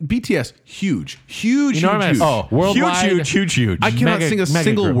 and BTS, huge, huge, Enormous. huge. Oh, worldwide. huge. I cannot Mega- sing a mega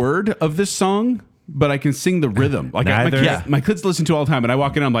single group. word of this song, but I can sing the rhythm. Like Neither- my kids listen to it all the time, and I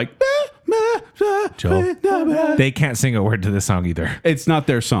walk in, and I'm like, Joe, they can't sing a word to this song either. it's not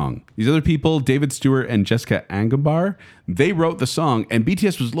their song. These other people, David Stewart and Jessica Angambar, they wrote the song, and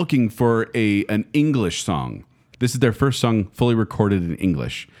BTS was looking for an English song. This is their first song fully recorded in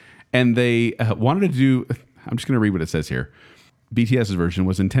English, and they wanted to do. I'm just going to read what it says here. BTS's version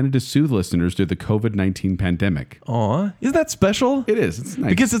was intended to soothe listeners through the COVID-19 pandemic. Aw, isn't that special? It is. It's nice.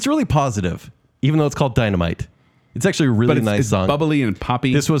 Because it's really positive, even though it's called Dynamite. It's actually a really but nice it's song. bubbly and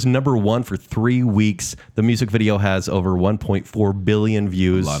poppy. This was #1 for 3 weeks. The music video has over 1.4 billion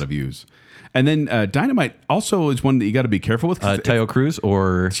views. a lot of views. And then Dynamite also is one that you got to be careful with. Tayo Cruz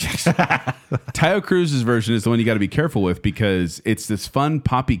or Tayo Cruz's version is the one you got to be careful with because it's this fun,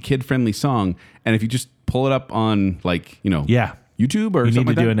 poppy, kid-friendly song. And if you just pull it up on Yeah. YouTube or You need something to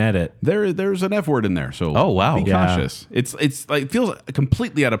like do that, an edit. there's an F word in there. So Oh, wow. be Yeah. cautious. It's like it feels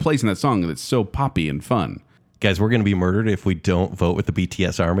completely out of place in that song. That's so poppy and fun. guys, we're going to be murdered if we don't vote with the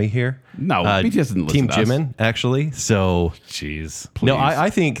BTS army here. No, BTS doesn't listen Team to us. Jimin actually. So Jeez. no, I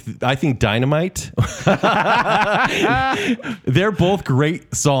think Dynamite. They're both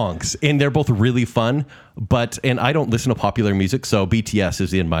great songs and they're both really fun. And I don't listen to popular music, so BTS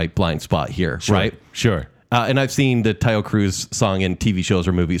is in my blind spot here, right? Sure. And I've seen the Tayo Cruz song in TV shows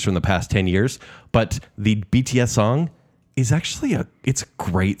or movies from the past 10 years, but the BTS song is actually it's a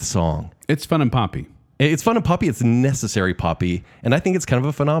great song. It's fun and poppy. It's fun and poppy. It's necessary poppy. And I think it's kind of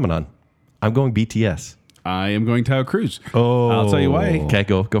a phenomenon. I'm going BTS. I am going Tayo Cruz. Oh, I'll tell you why. Okay,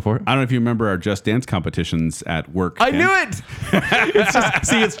 go for it. I don't know if you remember our Just Dance competitions at work. I Ken. knew it.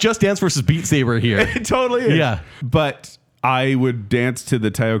 It's Just Dance versus Beat Saber here. It totally is. Yeah. But I would dance to the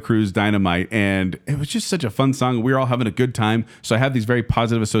Tayo Cruz Dynamite, and it was just such a fun song. We were all having a good time. So I have these very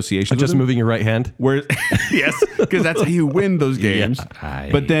positive associations. Just with them. moving your right hand. Where, yes, because that's how you win those games. Yeah.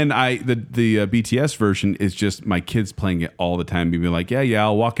 But then the BTS version is just my kids playing it all the time, being like, yeah,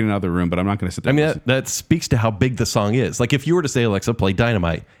 I'll walk in another room, but I'm not going to sit there. I and mean, listen. that speaks to how big the song is. Like if you were to say, Alexa, play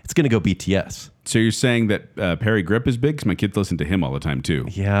Dynamite, it's going to go BTS. So you're saying that Perry Grip is big? Because my kids listen to him all the time too.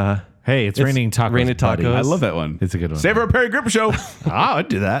 Yeah. Hey, it's raining tacos. Raining buddy. tacos. I love that one. It's a good one. Save our Perry Grip show. I'd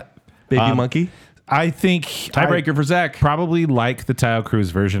do that. Baby Monkey. I think Tiebreaker for Zach. Probably like the Taio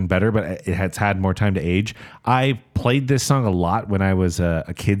Cruz version better, but it has had more time to age. I played this song a lot when I was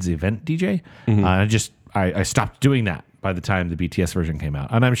a kids event DJ. I stopped doing that by the time the BTS version came out.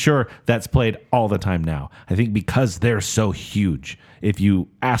 And I'm sure that's played all the time now. I think because they're so huge, if you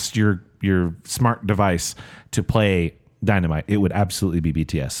asked your smart device to play Dynamite, it would absolutely be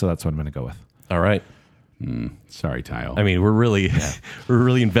BTS. So that's what I'm going to go with. All right. Sorry, Tile. I mean, we're really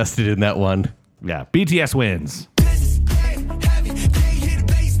invested in that one. Yeah, BTS wins.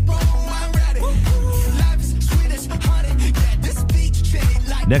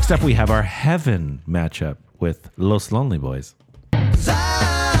 Next up, we have our Heaven matchup with Los Lonely Boys. Nice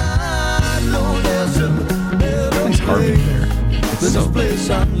harmony there. It's so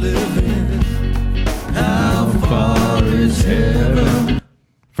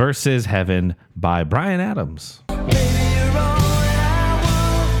Versus Heaven by Bryan Adams.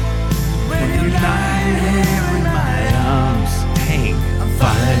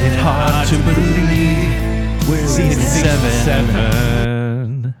 Find it hard to believe we're season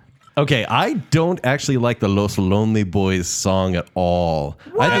 7. Okay, I don't actually like the Los Lonely Boys song at all.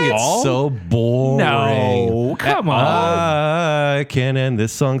 I think it's so boring. No, come on. I can't end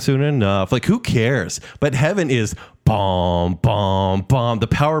this song soon enough. Like, who cares? But Heaven is bomb, bomb, bomb. The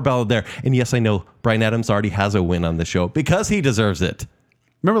power ballad there. And yes, I know Bryan Adams already has a win on the show because he deserves it.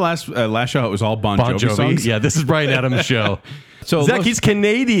 Remember last show, it was all Bon Jovi songs? Yeah, this is Bryan Adams' show. So Zach, he's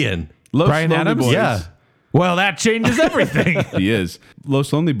Canadian. Bryan Lonely Adams? Boys, Yeah. Well, that changes everything. He is.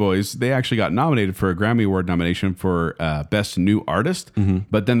 Los Lonely Boys, they actually got nominated for a Grammy Award nomination for Best New Artist,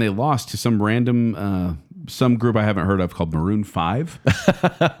 but then they lost to some random, some group I haven't heard of called Maroon 5.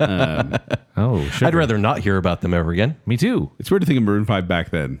 Oh, sugar. I'd rather not hear about them ever again. Me too. It's weird to think of Maroon 5 back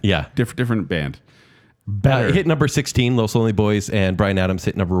then. Yeah. Different band. Better. Hit number 16, Los Lonely Boys, and Bryan Adams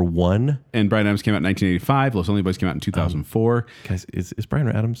hit number 1. And Bryan Adams came out in 1985. Los Lonely Boys came out in 2004. Guys, is Bryan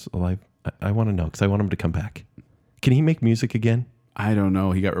Adams alive? I want to know because I want him to come back. Can he make music again? I don't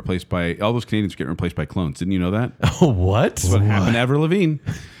know. He got replaced by, all those Canadians get replaced by clones. Didn't you know that? Oh, what? That's what happened to Avril Lavigne.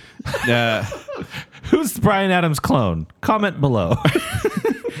 Who's Bryan Adams' clone? Comment below.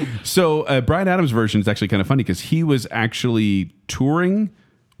 So Bryan Adams' version is actually kind of funny because he was actually touring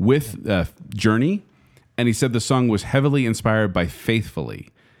with Journey, and he said the song was heavily inspired by Faithfully,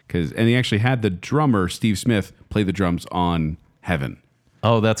 and he actually had the drummer Steve Smith play the drums on Heaven.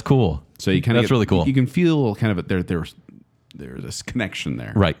 Oh, that's cool. So you kind of That's really cool. You can feel kind of there's this connection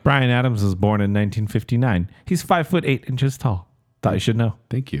there. Right. Bryan Adams was born in 1959. He's 5'8" tall. Thought you should know.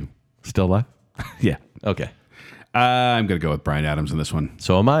 Thank you. Still alive? Yeah. Okay. I'm gonna go with Bryan Adams in this one.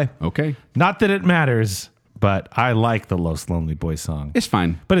 So am I. Okay, Not that it matters, but I like the Los Lonely Boys song. it's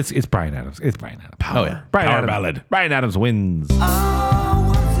fine. But it's Bryan Adams. It's Bryan Adams. Oh, yeah. Bryan Power Adams. ballad. Bryan Adams wins.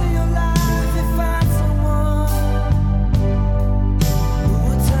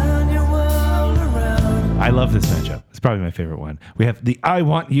 I love this matchup. It's probably my favorite one. We have the I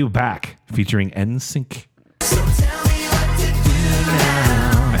Want You Back featuring NSYNC.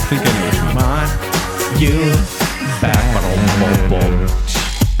 I think I know which one. You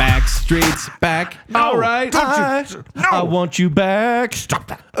Backstreet's back. All right. I want you back. Stop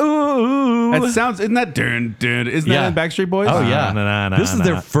that. Ooh. That sounds. Isn't that dun dun? Isn't Yeah. that in Backstreet Boys? Oh, yeah. This is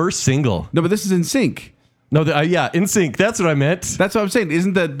their first single. No, but this is in sync. No, yeah, In Sync. That's what I meant. That's what I'm saying.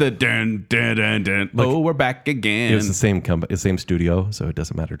 Isn't the dun dun dun dun? Oh, we're back again. It was the same same studio, so it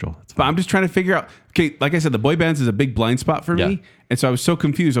doesn't matter, Joel. It's But fine. I'm just trying to figure out. Okay, like I said, the boy bands is a big blind spot for Yeah. me, and so I was so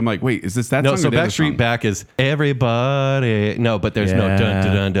confused. I'm like, wait, is this that No, song? so or the other Backstreet song? Back is everybody. No, but there's no dun Yeah.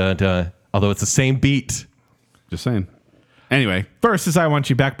 dun dun dun dun. Although it's the same beat. Just saying. Anyway, First is I Want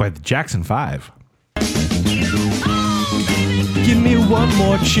You Back by the Jackson 5. Give me one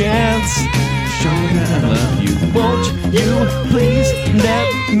more chance. Show that I love you. Won't you please let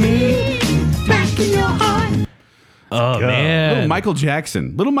me back in your heart? Oh little man, Michael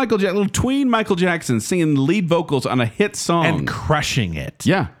Jackson, little tween Michael Jackson singing lead vocals on a hit song. And crushing it.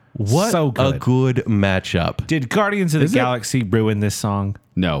 Yeah. what so a good. good matchup. Did Guardians of the Is it? Galaxy ruin this song?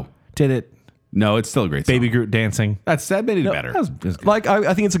 No. Did it? No, it's still a great song. Baby Groot dancing? That made it better. That was good. Like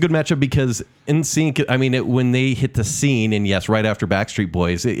I think it's a good matchup because NSYNC. I mean, when they hit the scene, and yes, right after Backstreet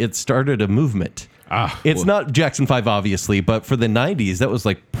Boys, it started a movement. It's not Jackson 5, obviously, but for the 90s, that was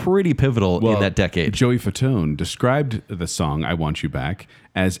like pretty pivotal in that decade. Joey Fatone described the song "I Want You Back"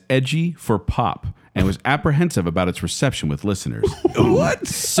 as edgy for pop and was apprehensive about its reception with listeners. What?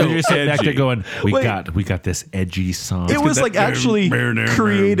 So you're sitting back there going, we Wait. got this edgy song. It was like actually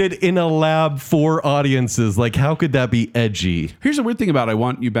created in a lab for audiences. Like, how could that be edgy? Here's the weird thing about "I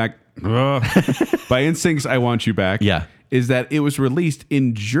Want You Back" by NSYNC's "I Want You Back." Yeah. is that it was released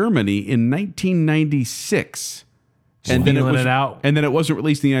in Germany in 1996. And then feeling it out. And then it wasn't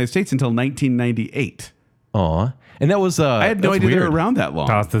released in the United States until 1998. Aw. And that was I had no that's idea they weird. were around that long.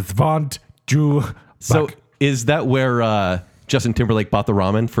 Das want du So Buck. is that where Justin Timberlake bought the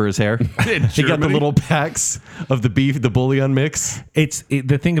ramen for his hair? He got the Germany? little packs of the beef, the bouillon mix.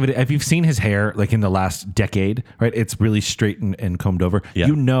 The thing of it, if you've seen his hair like in the last decade, right? It's really straight and combed over. Yeah.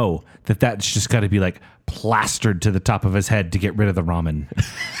 You know that's just got to be like plastered to the top of his head to get rid of the ramen.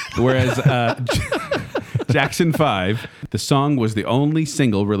 Whereas Jackson 5, the song was the only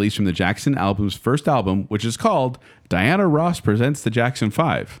single released from the Jackson album's first album, which is called Diana Ross Presents the Jackson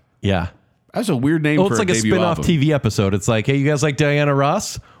 5. Yeah. That's a weird name Well, for it's like a debut spin-off album. TV episode. It's like, hey, you guys like Diana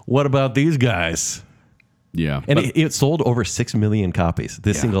Ross? What about these guys? Yeah. And but it sold over 6 million copies,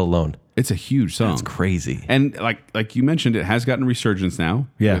 this single alone. it's a huge song. It's crazy. And like you mentioned, it has gotten resurgence now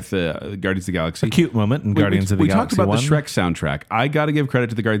Yeah. with Guardians of the Galaxy. Cute moment in Guardians of the we Galaxy talked about 1. the Shrek soundtrack. I got to give credit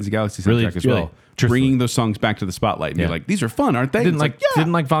to the Guardians of the Galaxy soundtrack Really, as really, well. truthfully. Bringing those songs back to the spotlight and Yeah. be like, these are fun, aren't they? Didn't It's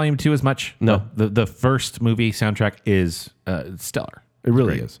didn't like Volume 2 as much. No. The first movie soundtrack is stellar. It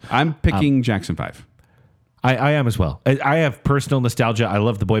really is. I'm picking Jackson 5. I am as well. I have personal nostalgia. I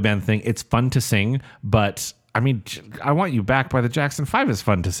love the boy band thing. It's fun to sing, but I mean, I Want You Back by the Jackson 5 is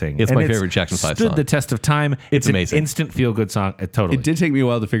fun to sing. It's And my favorite Jackson 5 stood song. the test of time. It's an amazing. instant feel good song. Totally. It did take me a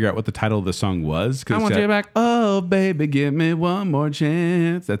while to figure out what the title of the song was. 'Cause I Want it's You Back. Oh, baby, give me one more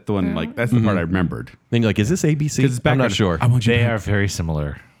chance. That's the one, like, that's the part I remembered. Then you're like, is this ABC? 'Cause it's I'm not background. sure. I want you They back. are very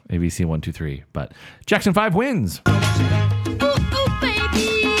similar. ABC 1, 2, 3. But Jackson 5 wins. Ooh, ooh, baby.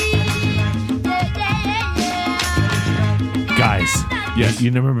 Yeah, yeah, yeah. Guys. Yes.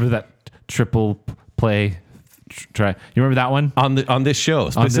 You remember that triple play try? You remember that one? On this show On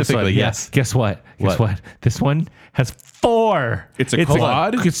this specifically, one, yeah. yes. Guess what? Guess What? what? This one has 4. It's a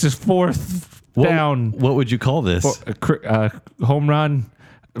quad? It's just fourth down. What would you call this? Home run.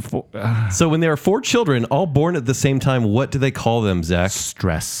 So when there are 4 children all born at the same time, what do they call them, Zach?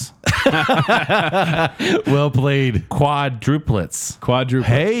 Stress. Well played. Quadruplets. Quadruplet.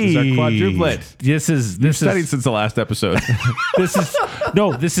 Hey. It's our quadruplet. This Studied is since the last episode. this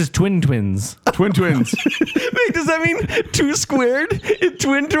is twins. Twin twins. Wait, does that mean 2 squared?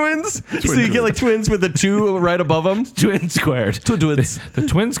 Twin twins? So you get like twins with a 2 right above them? Twin squared. Twins. The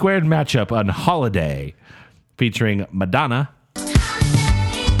twin squared matchup on Holiday, featuring Madonna.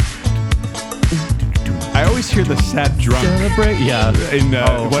 I always hear the sad drunk Yeah. in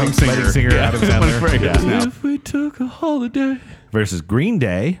Wedding Singer. Wedding Singer, Adam Sandler. Wedding Yeah. Singer, now. If we took a holiday Versus Green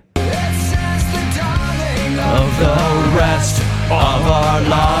Day. of the rest of our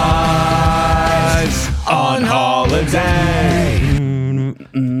lives On holiday.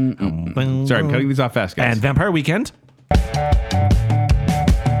 Sorry, I'm cutting these off fast, guys. And Vampire Weekend.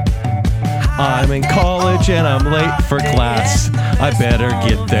 I'm in college and I'm late for class. I better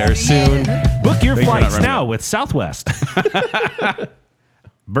get there soon. Book your Thanks for not flights running now with Southwest.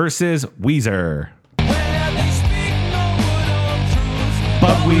 Versus Weezer.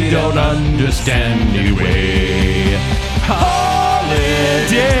 But we don't understand anyway.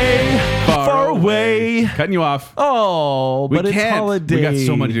 Holiday far away. Cutting you off. Oh, but it's holiday. We got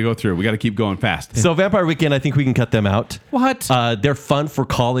so much to go through. We got to keep going fast. So Vampire Weekend, I think we can cut them out. What? They're fun for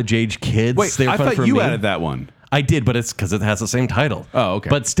college age kids. Wait, They're I fun thought for you me. added that one. I did, but it's because it has the same title. Oh, okay.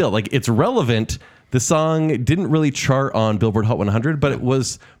 But still, like, it's relevant. The song didn't really chart on Billboard Hot 100, but it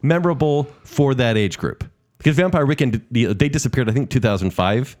was memorable for that age group. Because Vampire Weekend, they disappeared, I think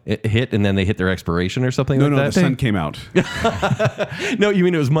 2005 it hit, and then they hit their expiration or something No, like no, that. the sun came out. No, you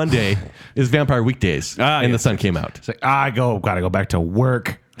mean it was Monday. It was Vampire Weekdays, and the yes, sun came out. It's like, gotta go back to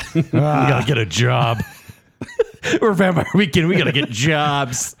work. We gotta get a job. We're Vampire Weekend. We gotta get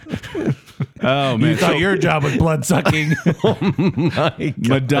jobs. Oh, man. You thought your job was blood sucking.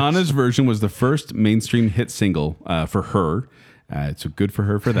 Madonna's version was the first mainstream hit single for her. So good for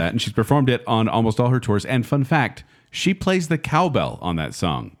her for that. And she's performed it on almost all her tours. And fun fact, she plays the cowbell on that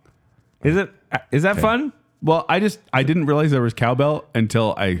song. Is that fun? Well, I didn't realize there was cowbell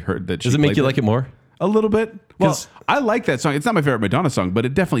until I heard that. Does it make you like it more? A little bit? Well, 'Cause- I like that song. It's not my favorite Madonna song, but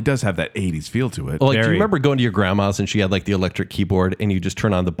it definitely does have that 80s feel to it. Well, like, do you Very. remember going to your grandma's and she had like the electric keyboard and you just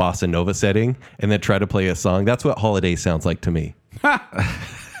turn on the bossa nova setting and then try to play a song? That's what holiday sounds like to me.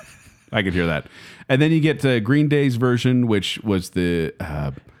 I could hear that. And then you get Green Day's version, which was the...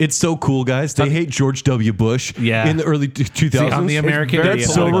 It's so cool, guys. They hate George W. Bush Yeah. in the early 2000s. on the American very Idiot.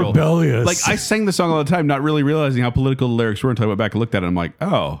 so political. rebellious. like, I sang the song all the time, not really realizing how political the lyrics were until I went back and looked at it. I'm like,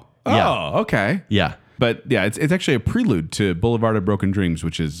 Yeah. okay. Yeah. But yeah, it's actually a prelude to Boulevard of Broken Dreams,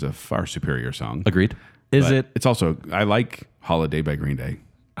 which is a far superior song. Agreed. Is But it? It's also, I like Holiday by Green Day.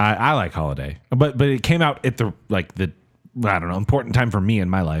 I like Holiday, but it came out at the I don't know, important time for me in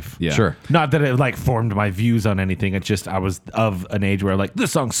my life. Yeah. Sure. Not that it like formed my views on anything. It's just I was of an age where like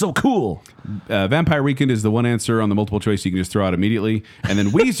this song's so cool. Vampire Weekend is the one answer on the multiple choice you can just throw out immediately. And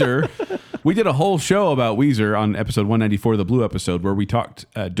then Weezer, we did a whole show about Weezer on episode 194, the Blue episode, where we talked,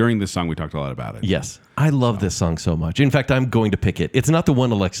 during this song, we talked a lot about it. Yes. I love this song so much. In fact, I'm going to pick it. It's not the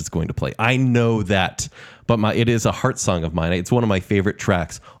one Alexa's going to play. I know that. But it is a heart song of mine. It's one of my favorite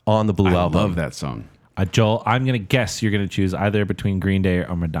tracks on the Blue I album. love that song. Joel, I'm gonna guess you're gonna choose either between Green Day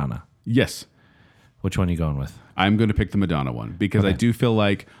or Madonna. Yes. Which one are you going with? I'm going to pick the Madonna one because I do feel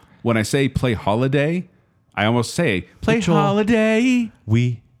like when I say play Holiday, I almost say play Joel. Holiday.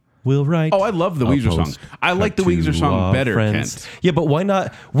 We will write. Oh, I love the Weezer song. I like the Weezer song better, Kent. Yeah, but why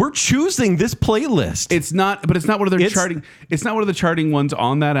not? We're choosing this playlist. It's not one of their It's- charting. It's not one of the charting ones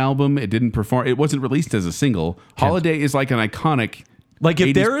on that album. It didn't perform. It wasn't released as a single. Holiday is like an iconic. Like if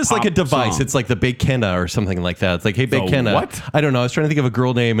 80s there is like a pop device, song. it's like the Bakenna or something like that. It's like, hey, Bakenna. what? I don't know. I was trying to think of a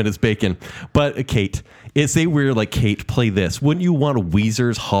girl name and it's Bacon. But Kate, say we're like, Kate, play this. Wouldn't you want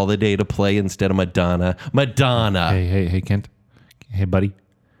Weezer's Holiday to play instead of Madonna? Madonna. Hey, Kent. Hey, buddy.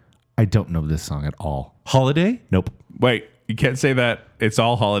 I don't know this song at all. Holiday? Nope. Wait, you can't say that. It's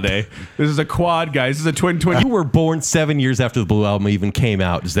all Holiday. This is a quad, guys. This is a twin. You were born 7 years after the Blue Album even came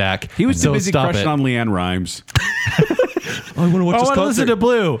out, Zach. He was too So busy stop crushing it. on Leanne Rhymes. I want to watch I this want to concert. listen to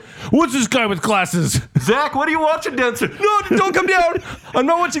Blue. What's this guy with glasses? Zach, what are you watching, dancer? No, don't come down. I'm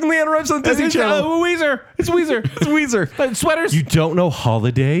not watching Leanne Rhymes on Disney Channel. Weezer. It's Weezer. It's Weezer. Sweaters. You don't know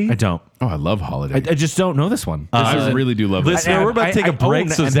Holiday? I don't. Oh, I love Holiday. I just don't know this one. I really do love this. Listener, we're about to take a break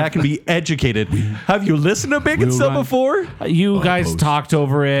so Zach can be educated. Have you listened to Bacon We'll Stuff run. before? You guys talked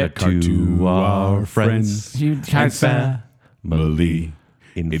over it. To our friends You guys. family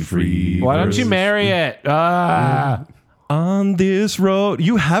in free. Why don't you marry it? On this road.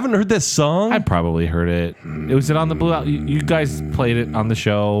 You haven't heard this song? I probably heard it. Was it on the Blue? You guys played it on the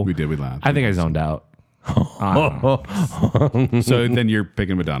show. We did. We laughed. I think I zoned out. So then you're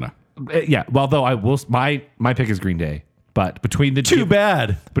picking Madonna. Yeah. Well, though I will. My pick is Green Day. But between the Too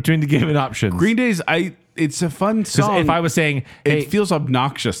bad. between the given options, Green Day's. It's a fun Because song. if I was saying, hey, it feels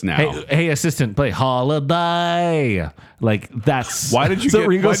obnoxious now. hey, assistant, play Holiday. Like that's Why did you Is that get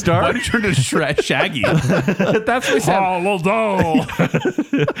Ringo why- Starr? Why did you turn to Shaggy? that's what I said. Holiday.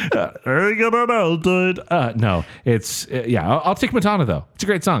 No, it's yeah. I'll take Madonna though. It's a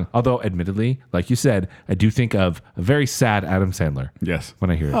great song. Although, admittedly, like you said, I do think of a very sad Adam Sandler Yes.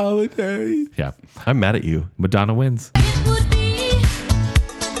 when I hear it. Holiday. Yeah, I'm mad at you. Madonna wins. It would be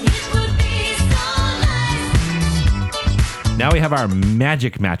so nice. Now we have our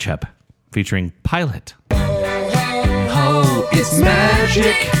magic matchup featuring Pilot. Oh, it's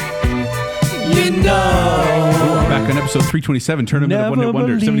magic. You know. Back on episode 327, Tournament of One Hit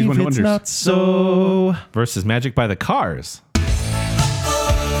Wonders, 70s One Hit it's Wonders. not so. Versus Magic by the Cars.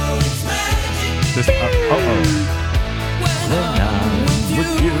 This,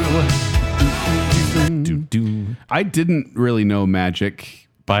 I didn't really know Magic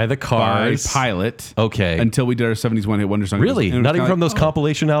By the by Cars. Pilot. Okay. Until we did our 70s One Hit Wonder song. Really? And it was Not even kinda from those like,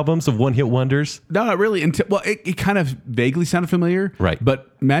 compilation albums of one hit wonders? No, not really. Until it kind of vaguely sounded familiar. Right.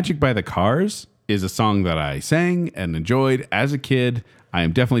 But Magic by the Cars is a song that I sang and enjoyed as a kid. I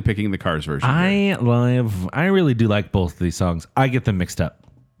am definitely picking the Cars version. I really do like both of these songs. I get them mixed up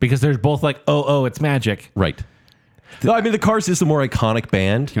because they're both like, oh, it's Magic. Right. No, I mean, the Cars is the more iconic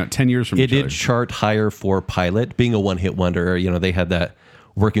band. 10 years from It each did other. chart higher for Pilot, being a one hit wonder. You know, they had that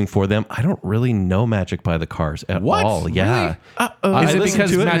working for them. I don't really know Magic by the Cars at What? all. Yeah. Really? Is it listened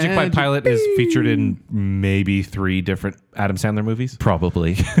because to it. Magic by Pilot is featured in maybe 3 different Adam Sandler movies?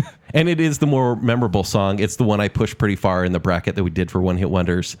 Probably. And it is the more memorable song. It's the one I pushed pretty far in the bracket that we did for one hit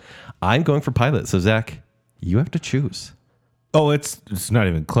wonders. I'm going for Pilot. So, Zach, you have to choose. Oh, it's not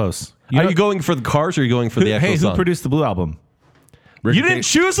even close. Are you going for the Cars or are you going for the actual Hey, song? who produced the Blue Album? You didn't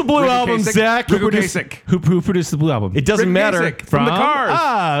choose the Blue Album, Zach. Who produced the Blue Album? It doesn't matter. Kasich from the Cars.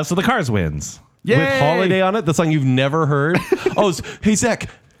 Ah, so the Cars wins. With Holiday on it, the song you've never heard. Hey, Zach,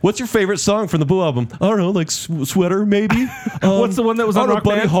 what's your favorite song from the Blue Album? I don't know, like Sweater, maybe? What's the one that was on Rock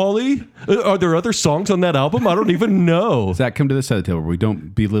Buddy Band? Holly? Are there other songs on that album? I don't even know. Zach, come to the side of the table where we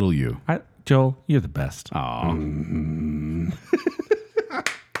don't belittle you. Joel, you're the best. Aw.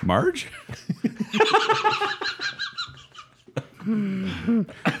 Marge?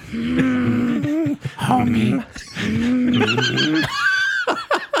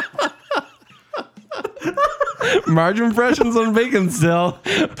 Marge impressions on Bacon still.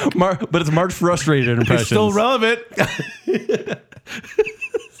 But it's Marge frustrated impressions. It's still relevant.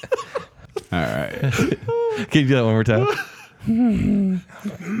 All right. Can you do that one more time?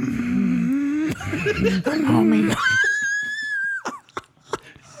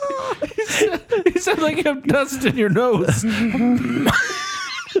 like you have dust in your nose.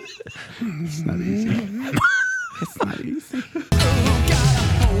 It's not easy. It's not easy.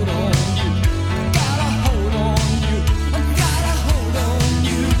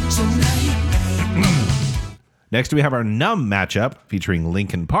 Next, we have our Numb matchup featuring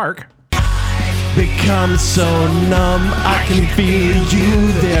Linkin Park. Become so numb, I can feel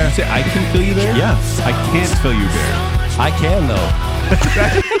you there. Say, I can feel you there? Yeah. I can't feel you there. I can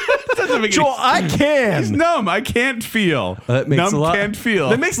though. Doesn't make Joel, I He's can. numb. I can't feel. That makes numb a lot. can't feel.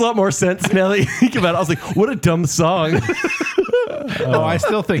 That makes a lot more sense now that you think about it. I was like, what a dumb song. Oh, I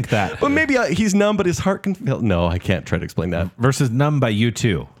still think that. But maybe he's numb, but his heart can feel. No, I can't try to explain that. Versus Numb by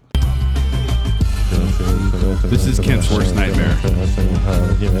U2. This is Kent's worst nightmare.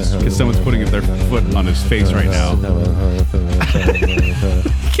 Because someone's putting their foot on his face right now.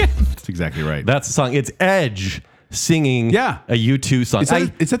 That's exactly right. That's the song. It's Edge singing Yeah. a U2 song.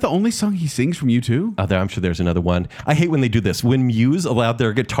 Is that the only song he sings from U2? I'm sure there's another one. I hate when they do this. When Muse allowed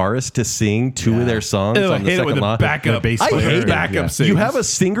their guitarist to sing two of their songs Ew, I on the hate it second when the law. backup bass I player. hate it. Backup sings. You have a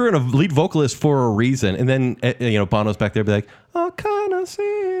singer and a lead vocalist for a reason, and then Bono's back there, be like, "I'll kind of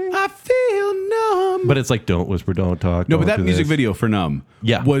sing." I feel numb. But it's like, don't whisper, don't talk. No, but don't that do music this. video for Numb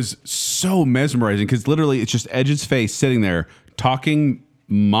was so mesmerizing because literally it's just Edge's face sitting there talking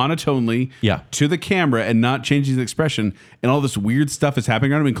monotonely to the camera and not changing his expression, and all this weird stuff is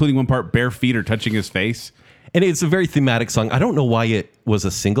happening around him, including one part bare feet are touching his face. And it's a very thematic song. I don't know why it was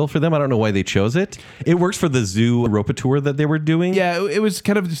a single for them. I don't know why they chose it. It works for the Zoo Europa tour that they were doing. Yeah, it was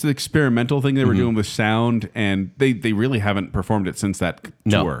kind of just an experimental thing they were doing with sound, and they really haven't performed it since that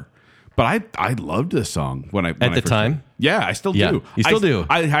No. tour. But I loved this song when I the first time? heard it. Yeah, I still Yeah, do. you still do.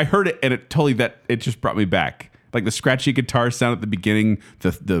 I heard it and it just brought me back. Like the scratchy guitar sound at the beginning,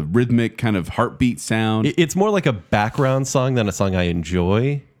 the rhythmic kind of heartbeat sound. It's more like a background song than a song I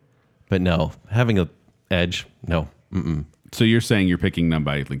enjoy. But no, having a Edge, no. So you're saying you're picking Numb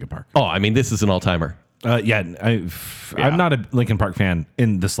by Linkin Park? Oh, I mean, this is an all-timer. I'm not a Linkin Park fan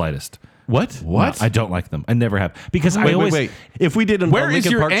in the slightest. What? No, I don't like them. I never have. Because I always. Wait. If we did a Where is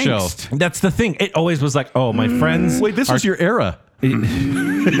Linkin your Park angst? show. That's the thing. It always was like, oh, my friends. Wait, this was your era.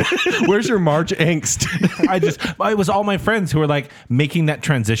 Where's your March angst? It was all my friends who were like making that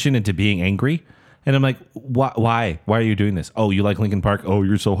transition into being angry. And I'm like, why? Why are you doing this? Oh, you like Linkin Park? Oh,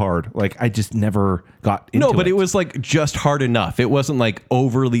 you're so hard. Like, I just never got into it. No, but it was like just hard enough. It wasn't like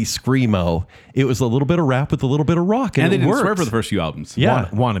overly screamo. It was a little bit of rap with a little bit of rock. And they it didn't worked. swear for the first few albums. Yeah.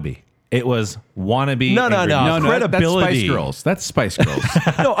 Wannabe. It was wannabe. No, angry. no. Credibility. That's Spice Girls.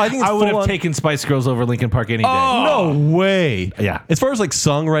 No, I think it's I would have full-on- taken Spice Girls over Linkin Park any day. No way. Yeah. As far as like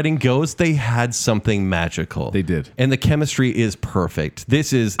songwriting goes, they had something magical. They did. And the chemistry is perfect.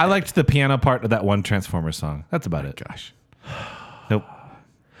 This is I liked the piano part of that one Transformers song. That's about it. Gosh. Nope.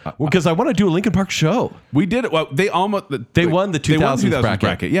 because I want to do a Linkin Park show. We did it. Well, they almost They won the 2000s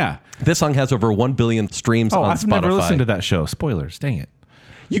bracket. Yeah. This song has over 1 billion streams Oh, on I've Spotify. never listened to that show. Spoilers. Dang it.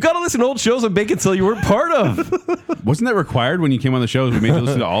 You got to listen to old shows on Bacon Cell you weren't part of. Wasn't that required when you came on the show? We made you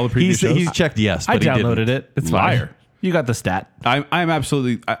listen to all the previous shows. He's checked yes, I but he downloaded didn't. it. It's Liar. fire. You got the stat. I'm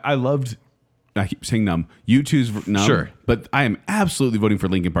absolutely. I loved. I keep saying Numb. U2's Numb. Sure. But I am absolutely voting for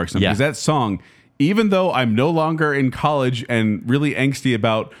Linkin Park's Numb Yeah. because that song, even though I'm no longer in college and really angsty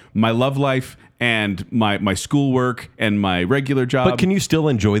about my love life and my schoolwork and my regular job. But can you still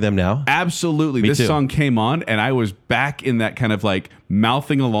enjoy them now? Absolutely. Me This too. song came on and I was back in that kind of like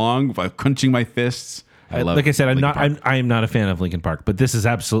mouthing along, like clenching my fists. I love Like I said, I'm Linkin not. Park. I am not a fan of Linkin Park, but this is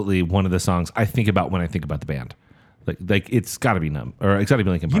absolutely one of the songs I think about when I think about the band. Like it's got to be Numb, or it's got to be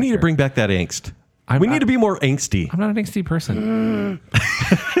Linkin You Park. need to bring back that angst. We need to be more angsty. I'm not an angsty person.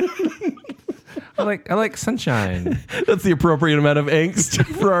 I like sunshine. That's the appropriate amount of angst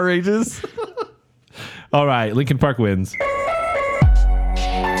for our ages. All right, Linkin Park wins.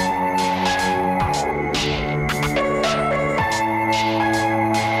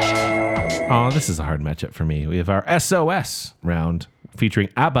 Oh, this is a hard matchup for me. We have our SOS round featuring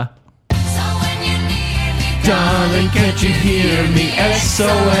ABBA. Darling, can't you hear me?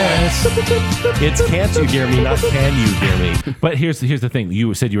 SOS. It's can't you hear me, not can you hear me. But here's the thing.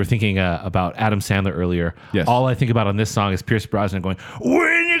 You said you were thinking about Adam Sandler earlier. Yes. All I think about on this song is Pierce Brosnan going,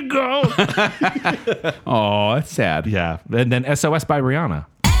 "When you go." Oh, that's sad. Yeah. And then SOS by Rihanna.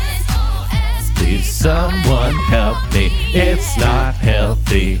 Please someone help me. It's not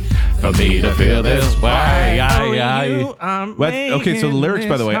healthy for me to feel this way. Okay, so the lyrics,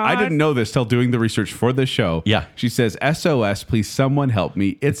 by the way, I didn't know this till doing the research for this show. Yeah. She says, SOS, please someone help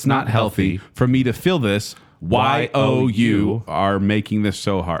me. It's not healthy for me to feel this. YOU are making this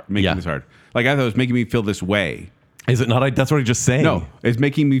so hard. Making Yeah. this hard. Like I thought it was making me feel this way. Is it not? That's what I just saying. No, it's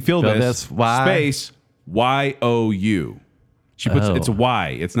making me feel Feel this. this. Why? Space Y-O-U. She puts Oh. it's a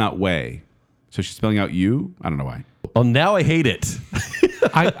Y. It's not way. So she's spelling out you. I don't know why. Well, now I hate it.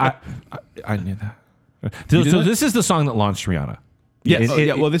 I knew that. So that? this is the song that launched Rihanna. Yes. It-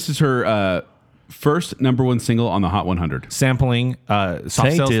 yeah. Well, this is her first #1 single on the Hot 100. sampling Soft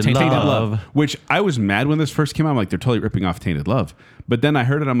Cells, Tainted Tainted Love. Love. Which I was mad when this first came out. I'm like, they're totally ripping off Tainted Love. But then I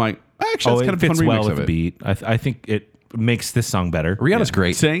heard it. I'm like, actually, Oh, it's it kind of a fun fits remix well with of the it. beat. I think it makes this song better. Rihanna's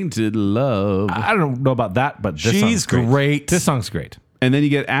great. Tainted Love. I don't know about that, but this She's song's great. This song's great. And then you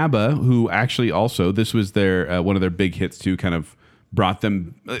get ABBA, who actually also, this was their one of their big hits too, kind of brought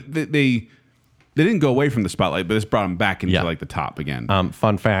them, they didn't go away from the spotlight, but this brought them back into Yeah. like the top again.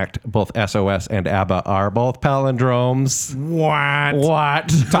 Fun fact: both SOS and ABBA are both palindromes. What?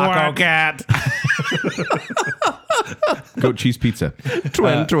 Taco Cat. Goat cheese pizza.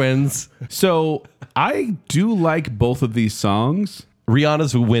 Twins. So I do like both of these songs.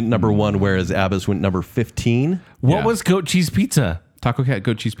 Rihanna's went #1, whereas ABBA's went number 15. What Yeah. was Goat Cheese Pizza? Taco Cat,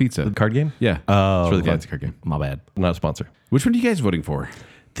 goat cheese pizza. Card game? Yeah. Oh, it's really okay. fun. It's a card game. My bad. Not a sponsor. Which one are you guys voting for?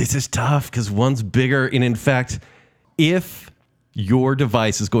 This is tough because one's bigger. And in fact, if your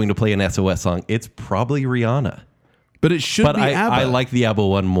device is going to play an SOS song, it's probably Rihanna. But it should But be ABBA. I like the ABBA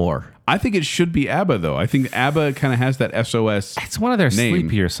one more. I think it should be ABBA though. I think ABBA kind of has that SOS. It's one of their Name.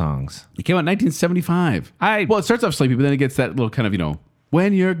 sleepier songs. It came out in 1975. Well, it starts off sleepy, but then it gets that little kind of,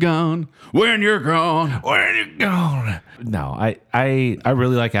 when you're gone, when you're gone, when you're gone. No, I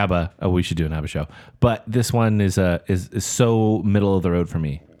really like ABBA. Oh, we should do an ABBA show. But this one is so middle of the road for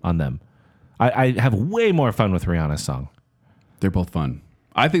me on them. I have way more fun with Rihanna's song. They're both fun.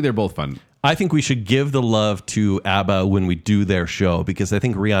 I think they're both fun. I think we should give the love to ABBA when we do their show because I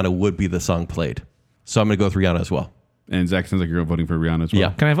think Rihanna would be the song played. So I'm going to go with Rihanna as well. And Zach, sounds like you're voting for Rihanna as well. Yeah.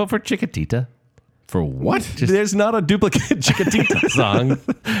 Can I vote for Chiquitita? For what? There's not a duplicate Chiquitita song.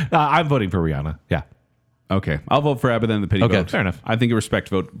 I'm voting for Rihanna. Yeah. Okay. I'll vote for ABBA then the pity Okay, vote. fair enough. I think a respect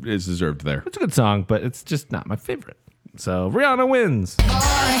vote is deserved there. It's a good song, but it's just not my favorite. So Rihanna wins. Boy,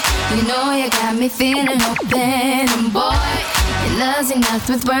 you know you got me feeling open. And boy, your love's enough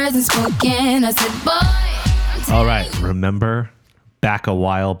with words unspoken. I said, boy, All right. Remember back a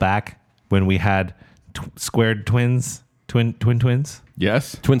while back when we had squared twins, twins?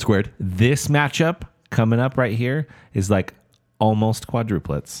 Yes. Twin squared. This matchup coming up right here is like almost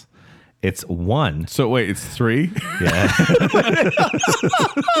quadruplets. It's one. So wait, it's 3? Yeah.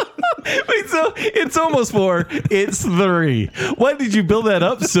 Wait, so it's almost 4. It's 3. Why did you build that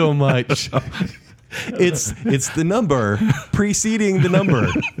up so much? It's the number preceding the number.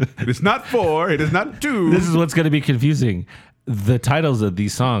 It is not 4. It is not 2. This is what's going to be confusing. The titles of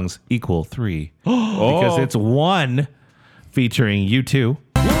these songs equal 3 because it's one featuring U2.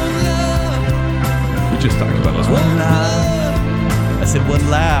 We just talked about this one. I said one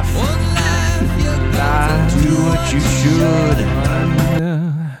laugh. Do what you should.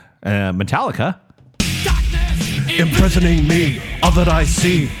 Metallica. Imprisoning me, all that I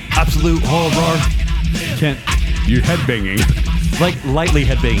see, absolute horror. Kent, you're headbanging. Like lightly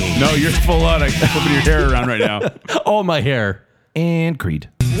headbanging. No, you're full on. I'm flipping your hair around right now. All my hair. And Creed.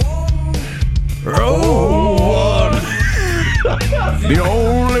 The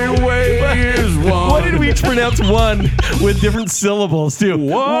only way is one. Why did we each pronounce one with different syllables too?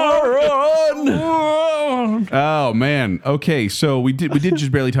 Oh man. Okay, so we did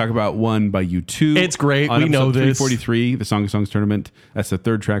just barely talk about One by U2. It's great. On We know episode this. 343, the Song of Songs tournament. That's the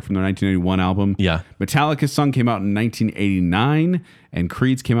third track from their 1981 album. Yeah. Metallica's song came out in 1989, and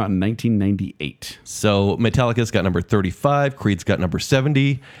Creed's came out in 1998 So Metallica's got number 35. Creed's got number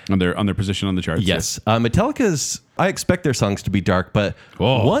 70. on their position on the charts. Yes. Metallica's, I expect their songs to be dark, but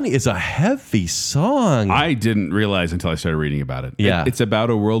one is a heavy song. I didn't realize until I started reading about it. Yeah. It's about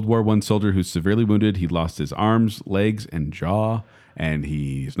a World War I soldier who's severely wounded. He lost his arms, legs, and jaw, and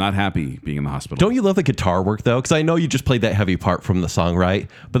he's not happy being in the hospital. Don't you love the guitar work though? Because I know you just played that heavy part from the song, right?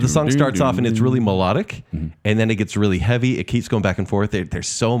 But the song starts off and it's really melodic, and then it gets really heavy. It keeps going back and forth. There's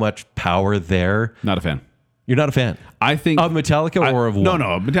so much power there. Not a fan. You're not a fan I think of Metallica or of no, one?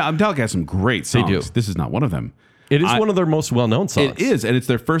 no. Metallica has some great songs. do. This is not one of them. It is one of their most well-known songs. It is, and it's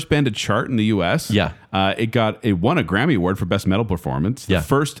their first band to chart in the U.S. Yeah. It won a Grammy Award for Best Metal Performance. Yeah. The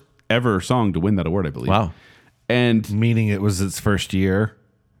first ever song to win that award, I believe. Wow. And Meaning it was its first year.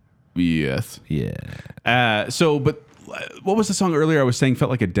 yes. Yeah. But what was the song earlier I was saying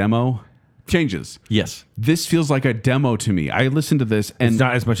felt like a demo? Changes. Yes. This feels like a demo to me. I listened to this and It's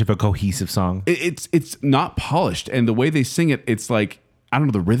not as much of a cohesive song. it's not polished, and the way they sing it, it's like I don't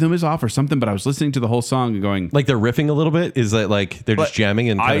know, the rhythm is off or something, but I was listening to the whole song and going, Like they're riffing a little bit? Is that like they're just But jamming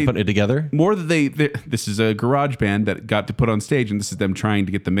and kind of putting it together? more that this is a garage band that got to put on stage, and this is them trying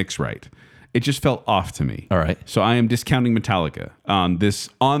to get the mix right. It just felt off to me. All right. So I am discounting Metallica on this.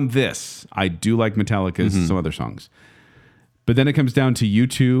 I do like Metallica's Mm-hmm. some other songs. But then it comes down to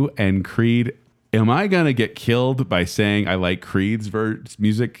U2 and Creed. Am I going to get killed by saying I like Creed's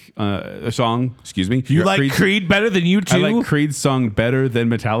music song? Excuse me. You like Creed better than you two? I like Creed's song better than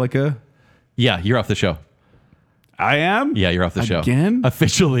Metallica. Yeah, you're off the show. I am? Yeah, you're off the show. Again?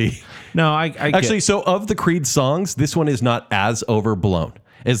 Officially. No, I Actually, so of the Creed songs, this one is not as overblown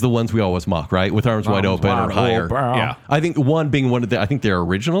as the ones we always mock, right? With Arms Wide Open or Higher. Yeah. I think one being one of the, I think their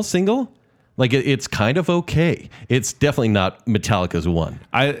original single, like it's kind of okay. It's definitely not Metallica's one.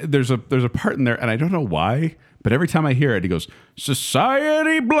 There's a part in there, and I don't know why, but every time I hear it, he goes,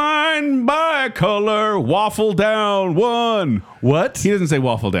 "Society blind by color, waffle down one." What? He doesn't say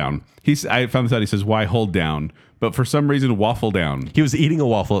waffle down. I found this out. He says, "Why hold down?" But for some reason, waffle down. He was eating a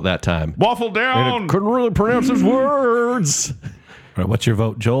waffle at that time. Waffle down. Couldn't really pronounce his words. All right, what's your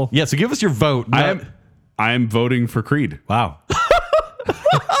vote, Joel? Yeah, so give us your vote. I am voting for Creed. Wow.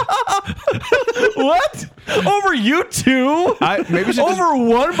 What? Over you two? Maybe it's just Over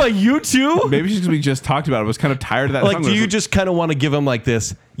one by you two? maybe it's just because we just talked about it. I was kind of tired of that Like, song. do you just kind of want to give him like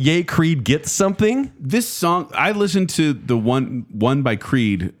this, yay, Creed gets something? This song, I listened to the one by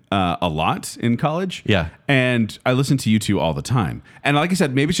Creed a lot in college. Yeah. And I listened to U2 all the time. And like I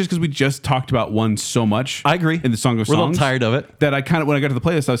said, maybe it's just because we just talked about one so much. I agree. In the Song of We're a little Songs. tired of it. That I kind of, when I got to the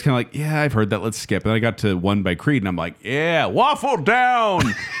playlist, I was kind of like, yeah, I've heard that. Let's skip. And then I got to one by Creed and I'm like, yeah, waffle down.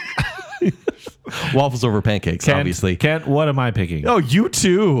 Waffles over pancakes, obviously. Kent, what am I picking? Oh, you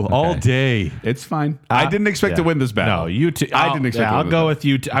two all day. It's fine. I didn't expect to win this battle. No, you two. I didn't expect to I'll win go this with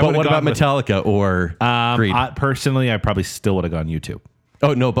you. But what about Metallica or Creed? Personally, I probably still would have gone U2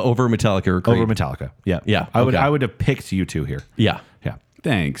 Oh, no, but over Metallica or Creed? over Metallica. Yeah, Yeah, I would. okay. I would have picked U2 here. Yeah. Yeah,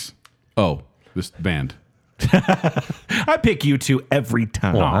 Thanks. Oh, this band. I pick U2 every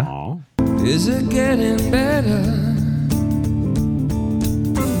time. Aw. Is it getting better?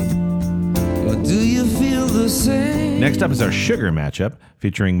 Or do you feel the same? Next up is our sugar matchup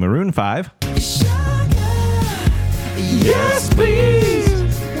featuring Maroon 5. Yes, please.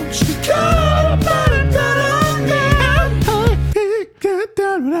 Won't you come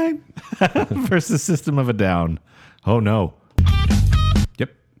versus System of a Down. Oh no. Yep.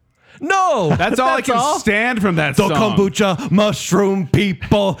 No! That's all I can stand from that The song. kombucha mushroom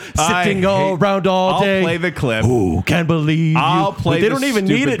people sitting all around all day. I'll play the clip. Who can believe I'll you? play They the don't even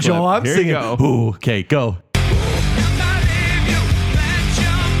need stupid it, Joel. clip. I'm Here you singing. go. Ooh, okay, go.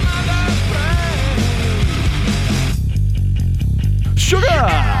 Sugar!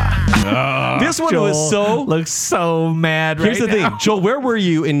 This one was so... looks so mad right Here's the thing, now. Joel, where were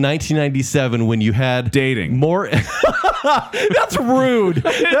you in 1997 when you had... Dating. More... That's rude.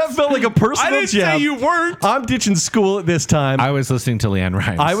 That felt like a personal I didn't jab. say you weren't. I'm ditching school at this time. I was listening to Leanne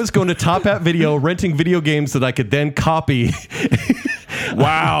Rimes. I was going to Top Hat Video, renting video games that I could then copy.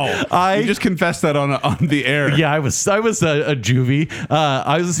 Wow. I- you just confessed that on the air. Yeah, I was a juvie.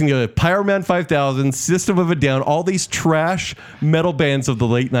 I was listening to Pyro Man 5000, System of a Down, all these trash metal bands of the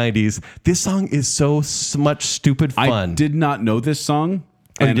late 90s. This song is so much stupid fun. I did not know this song.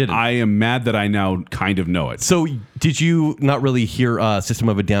 Oh, you And didn't? I am mad that I now kind of know it. So did you not really hear System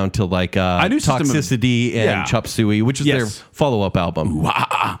of a Down till like I knew System of- Toxicity and Yeah. Chop Suey, which is their Yes. follow-up album.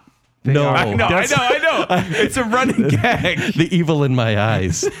 No, I know. It's a running gag. The evil in my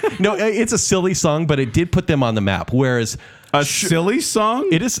eyes. No, it's a silly song, but it did put them on the map. Whereas A silly song?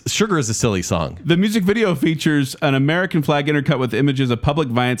 it is Sugar is a silly song. The music video features an American flag intercut with images of public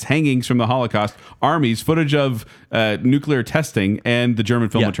violence, hangings from the Holocaust, armies, footage of nuclear testing, and the German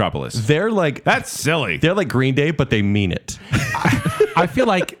film Yeah. Metropolis. They're like Silly. they're like Green Day, but they mean it. I feel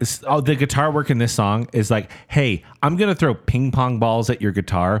like the guitar work in this song is like, hey, I'm going to throw ping pong balls at your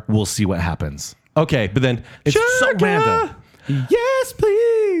guitar. We'll see what happens. Okay, but then It's so random. Yes,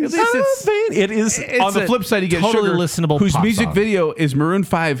 please. It is. On the flip side, you get totally Sugar, listenable whose pop music song. video is Maroon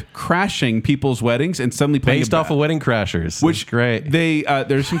 5 crashing people's weddings and suddenly playing based off of Wedding Crashers, which great. They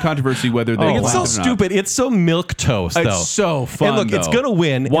there's some controversy whether they. It's so allowed it or not. stupid. It's so milk toast, though. It's so fun. And look, it's though. gonna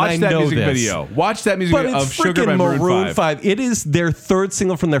win. Watch and I that know music this. video. Watch that music But video it's of Sugar by freaking Maroon 5. It is their third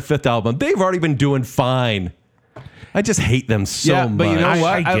single from their fifth album. They've already been doing fine. I just hate them so Yeah, much. but you know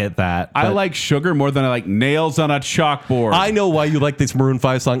what? I get that, I but- like Sugar more than I like Nails on a Chalkboard. I know why you like this Maroon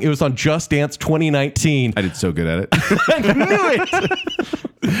 5 song. It was on Just Dance 2019. I did so good at it. I knew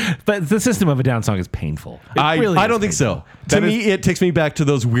it. But the System of a Down song is painful. I don't think so. To me, it takes me back to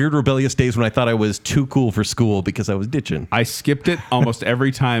those weird rebellious days when I thought I was too cool for school because I was ditching. I skipped it almost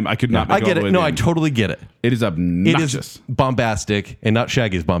every time. I could not make I get all the it. way No, in. I totally get it. It is It obnoxious. is bombastic, and not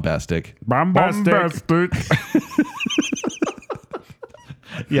Shaggy's bombastic. Bombastic.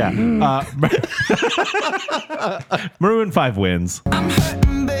 Yeah. Maroon 5 wins. I'm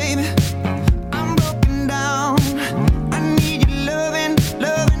hurting, baby. I'm broken down. I need your loving,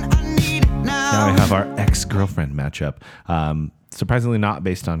 I need it now. Now we have our ex-girlfriend matchup. Surprisingly not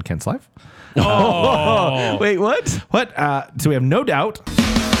based on Kent's life. Wait, what? What? So we have No Doubt.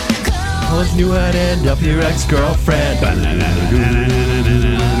 Always knew I'd end up your ex-girlfriend.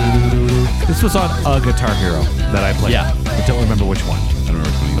 This was on a Guitar Hero that I played. Yeah. I don't remember which one. I don't remember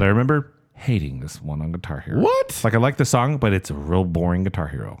which one. But I remember hating this one on Guitar Hero. What? Like I like the song, but it's a real boring Guitar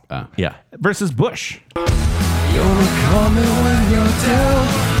Hero. Yeah. Versus Bush.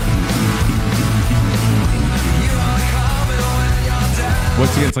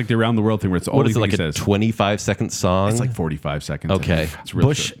 Once again, it's like the Around the World thing where it's What always is it, like he a says. 25-second song? It's like 45 seconds. Okay. It's real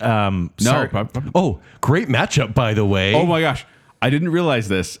Bush. short. Sorry. Oh, great matchup, by the way. Oh my gosh. I didn't realize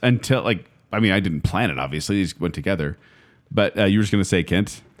this until I didn't plan it, obviously. These went together. But you were just going to say,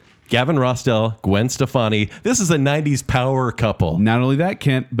 Kent. Gavin Rossdale, Gwen Stefani. This is a 90s power couple. Not only that,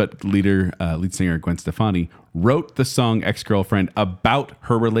 Kent, but lead singer Gwen Stefani wrote the song Ex-Girlfriend about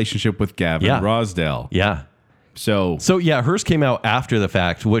her relationship with Gavin Yeah. Rossdale. Yeah. So Yeah, hers came out after the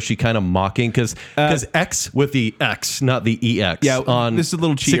fact. Was she kind of mocking? Because X with the X, not the EX. Yeah, on this is a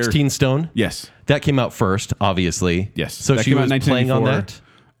little cheater. 16 Stone. yes. That came out first, obviously. Yes. So That she came out was in playing on 1994. that.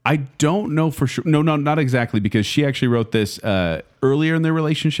 I don't know for sure. No, not exactly, because she actually wrote this earlier in their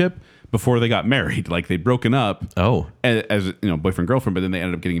relationship before they got married. Like they'd broken up. Oh. as boyfriend girlfriend, but then they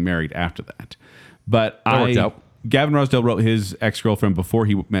ended up getting married after that. But That worked out. Gavin Rossdale wrote his ex-girlfriend before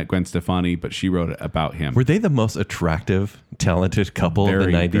he met Gwen Stefani, but she wrote it about him. Were they the most attractive, talented couple Very,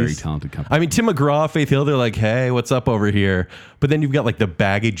 of the 90s? very talented couple. I mean, Tim McGraw, Faith Hill, they're like, hey, what's up over here? But then you've got like the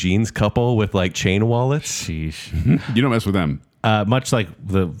baggy jeans couple with like chain wallets. Sheesh. You don't mess with them. Much like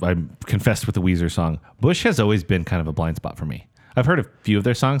I confessed with the Weezer song, Bush has always been kind of a blind spot for me. I've heard a few of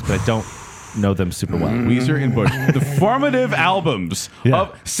their songs, but I don't know them super well. Weezer and Bush, the formative albums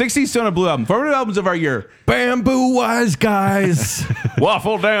of 60 Stone and Blue album, formative albums of our year. Bamboo Wise Guys.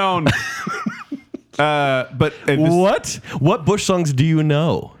 Waffle down. But What Bush songs do you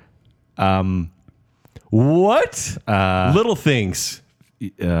know? What? Little Things.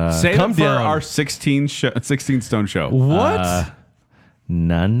 save Come it for down. our 16 Stone show. What?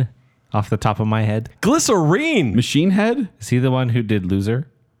 None off the top of my head. Glycerine. Machine Head? Is he the one who did Loser?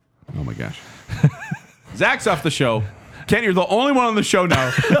 Oh my gosh. Zach's off the show. Ken, you're the only one on the show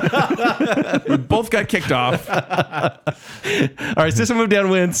now. We both got kicked off. All right, System of a Down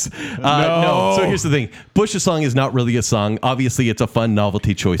wins. No. So here's the thing. Bush's song is not really a song. Obviously, it's a fun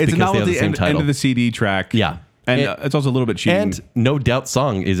novelty choice It's a because they have novelty the same end title. of the CD track. Yeah. And And- it's also a little bit cheating. And No Doubt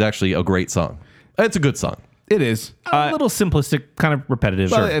song is actually a great song. It's a good song. it is. A little simplistic, kind of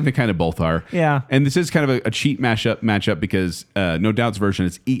repetitive. Well, and they kind of both are. Yeah. And this is kind of a cheat matchup because No Doubt's version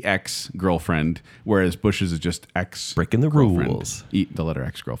is EX girlfriend, whereas Bush's is just X. Breaking the girlfriend. rules. The letter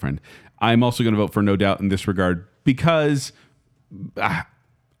X girlfriend. I'm also going to vote for No Doubt in this regard because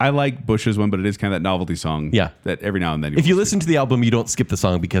I like Bush's one, but it is kind of that novelty song. Yeah. That every now and then. If you listen to the album, you don't skip the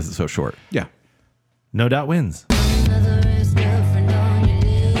song because it's so short. Yeah. No Doubt wins. Another ex-girlfriend on your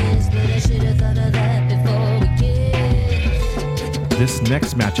list, but I should have thought of that before we kissed. This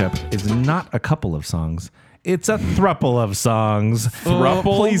next matchup is not a couple of songs. It's a thruple of songs. Oh,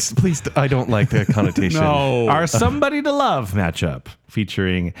 please, I don't like the connotation. No. Our Somebody to Love matchup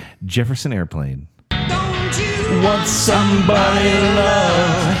featuring Jefferson Airplane. Want somebody to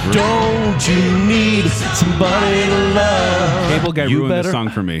love? Don't you need somebody to love? Cable Guy You ruined better- this song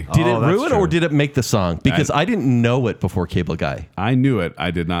for me. Did Oh, it that's ruin true. or did it make the song? Because I didn't know it before Cable Guy. I knew it. I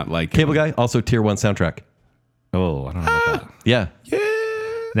did not like Cable it. Guy, also Tier 1 soundtrack. Oh, I don't know about that. Yeah.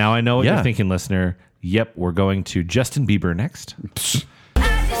 Now I know what Yeah. you're thinking, listener. Yep, we're going to Justin Bieber next.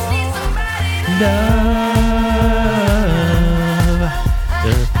 I just need somebody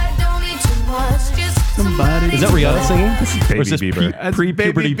to I don't need too much, just somebody. Is that Rihanna singing? Baby Or is this Bieber. That's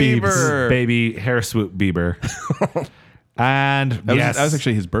pre-puberty Baby Biebs? Bieber. Baby Hair Swoop Bieber. And That was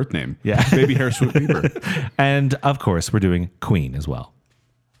actually his birth name. Yeah. Baby Hair Swoop Bieber. and of course, we're doing Queen as well.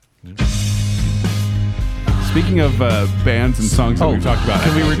 Speaking of bands and songs that we've talked about.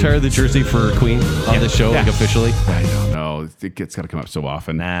 Can we retire the jersey for Queen on this show, like Yeah. officially? I don't know. It's got to come up so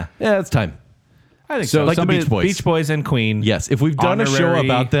often. Nah. Yeah, it's time. I think So, so. like the Somebody- Beach Boys. Beach Boys and Queen. Yes, if we've done a show Honorary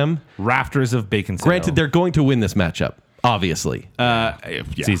about them, Rafters of Bacon Sale. granted, they're going to win this matchup. Obviously.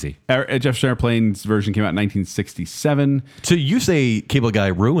 It's easy. Jefferson Airplane's version came out in 1967. So you say Cable Guy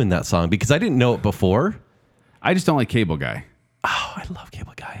ruined that song because I didn't know it before. I just don't like Cable Guy. Oh, I love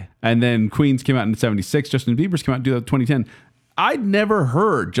Cable Guy. And then Queen's came out in 76. Justin Bieber's came out in 2010. I'd never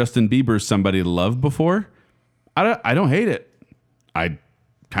heard Justin Bieber's Somebody to Love before. I don't hate it. I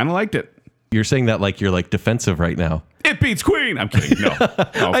kind of liked it. You're saying that like you're like defensive right now. It beats Queen. I'm kidding. No.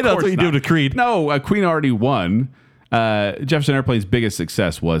 I know that's what you do to Creed. No, Queen already won. Jefferson Airplane's biggest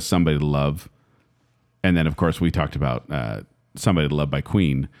success was Somebody to Love. And then, of course, we talked about Somebody to Love by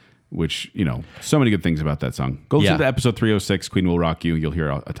Queen, which, you know, so many good things about that song. Go listen to episode 306, Queen Will Rock You. You'll hear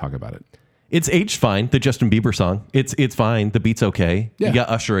a talk about it. It's aged fine, the Justin Bieber song. It's fine. The beat's okay. Yeah. You got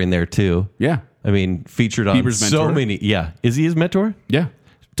Usher in there, too. Yeah. I mean, featured on Bieber's so mentor. many. Yeah. Is he his mentor? Yeah.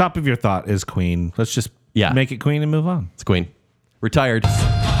 Top of your thought is Queen. Let's just make it Queen and move on. It's Queen. Retired.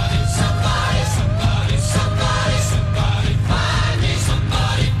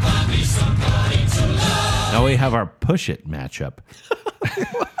 Now we have our Push It matchup.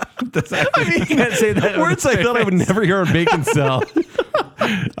 You can't say that. Words I thought I would never hear on Bacon Cell.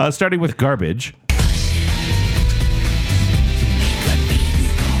 Starting with Garbage.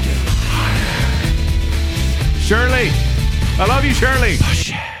 Shirley. I love you, Shirley.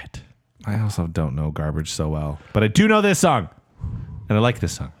 Shit. I also don't know Garbage so well, but I do know this song, and I like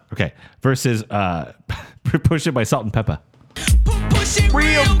this song. Okay, versus Push It by Salt and Pepper.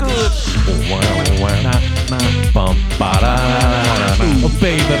 Real good. Bum, ba-da. Oh,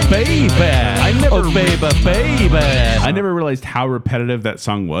 baby, baby. Oh, baby. I never realized how repetitive that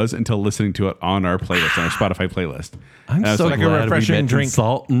song was until listening to it on our playlist, on our Spotify playlist. I'm was so like a glad refreshing we mentioned drink.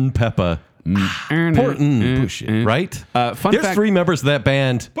 Salt and Pepper. Push it, right? Fun There's fact- 3 members of that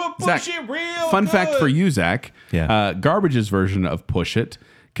band. Zach, fun fact for you, Zach. Yeah. Garbage's version of Push It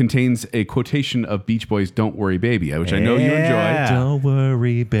contains a quotation of Beach Boys' "Don't Worry, Baby," which I know you enjoy. Don't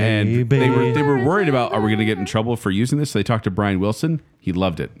worry, baby. And they were worried about, are we going to get in trouble for using this? So they talked to Brian Wilson. He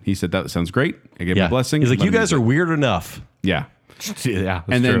loved it. He said, that sounds great. I gave him a blessing. He's like, Let you him guys use are it." weird enough. Yeah. Yeah,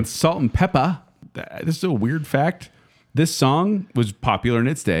 And then Salt and Pepper. This is a weird fact. This song was popular in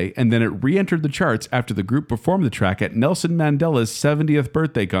its day, and then it re-entered the charts after the group performed the track at Nelson Mandela's 70th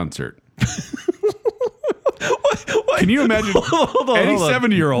birthday concert. Can you imagine any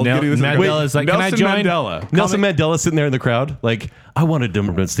 70-year-old getting this? Mandela's like, can I Nelson join? Mandela. Nelson Mandela sitting there in the crowd, like, I wanted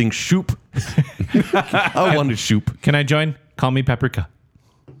them to sing Shoop. I wanted Shoop. Can I join? Call me Paprika.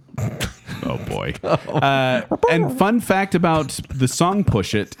 Oh boy. And fun fact about the song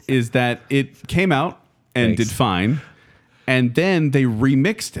Push It is that it came out and Thanks. did fine. And then they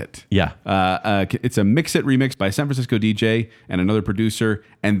remixed it. Yeah. It's a mix it remix by a San Francisco DJ and another producer.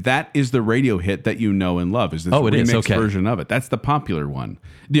 And that is the radio hit that you know and love, is this Oh, it is? remixed Okay. version of it. That's the popular one.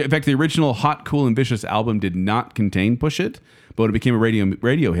 In fact, the original Hot, Cool, and Vicious album did not contain Push It. But when it became a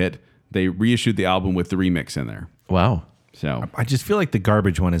radio hit, they reissued the album with the remix in there. Wow. So I just feel like the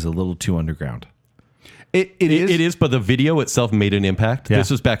Garbage one is a little too underground. it is. It is, but the video itself made an impact. Yeah.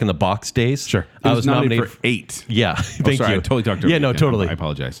 This was back in the box days. Sure. It was nominated for 8. Yeah, thank sorry, you. I totally talked over Yeah, you. no, Yeah, totally. I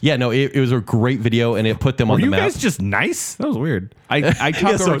apologize. Yeah, no, it was a great video, and it put them Were on the you map. guys just nice? That was weird. I talk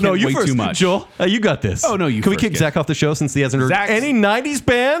Yeah, so, over no, Kent you way first, too much. Joel. You got this. Oh, no, you Can we first, kick Kent. Zach off the show since he hasn't heard Zach's- any '90s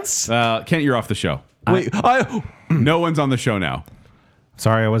bands? Kent, you're off the show. Wait, No one's on the show now.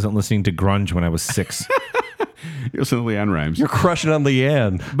 Sorry, I wasn't listening to grunge when I was 6. You listen to Leanne Rhymes. you're crushing on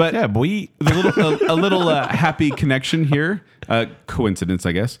Leanne. But Yeah, boy. a little happy connection here, coincidence,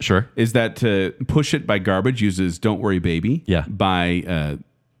 I guess. Sure. Is that Push It by Garbage uses Don't Worry Baby Yeah. by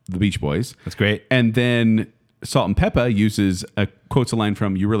the Beach Boys. That's great. And then Salt and Pepper quotes a line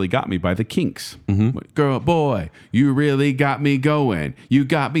from You Really Got Me by the Kinks. Mm-hmm. Girl, boy, you really got me going. You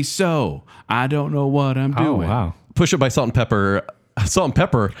got me so. I don't know what I'm Oh, doing. wow. Push It by Salt and Pepper. Salt and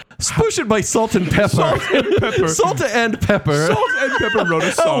Pepper. Push It by Salt and Pepper. Salt and Pepper. Salt and Pepper. Salt and Pepper wrote a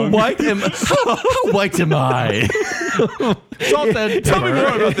How song. white am I? Salt and Tell me more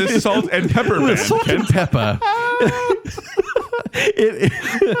about this Salt and Pepper band. Salt and Pepper.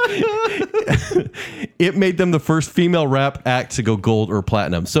 It made them the first female rap act to go gold or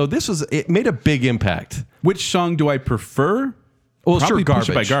platinum. So it made a big impact. Which song do I prefer? Well, Probably sure, Push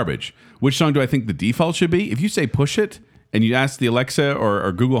It by Garbage. Garbage. Which song do I think the default should be? If you say Push It and you ask the Alexa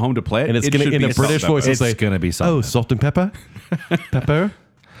or Google Home to play it, And it's it going should to, in be a Salt British and voice, Pepper. it's It's like, gonna be Salt oh, and Salt and Pepper? Pepper?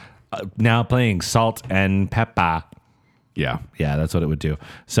 Now playing Salt and Pepper. Yeah. Yeah, that's what it would do.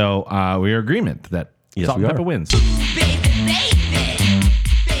 So we are in agreement that Yes, Salt we and are. Pepper wins. Baby, baby.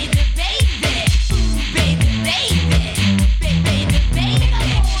 Baby, baby. Baby,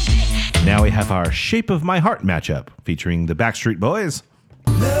 baby. Now we have our Shape of My Heart matchup featuring the Backstreet Boys.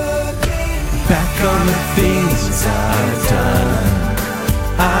 back on the things I've done.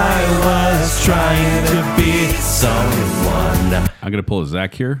 I was trying to be someone. I'm gonna pull a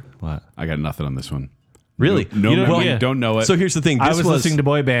Zach here. What? I got nothing on this one. Really? No, You don't- memory, yeah. don't know it. So here's the thing. I This was listening to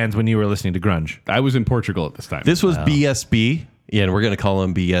boy bands when you were listening to grunge. I was in Portugal at this time. This was BSB. Yeah, and we're going to call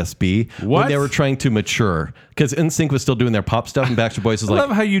them BSB. What? When they were trying to mature. Because NSYNC was still doing their pop stuff, and Backstreet Boys was I like,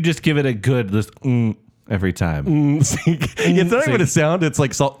 love how you just give it a good list every time. NSYNC. It's not even a sound. It's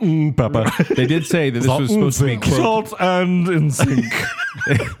like salt, pepper. They did say that this was supposed to be quote, Salt and in sync.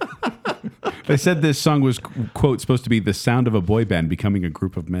 they said this song was quote supposed to be the sound of a boy band becoming a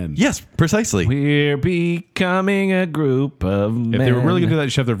group of men. Yes, precisely. We're becoming a group of men. If they were really gonna do that, they'd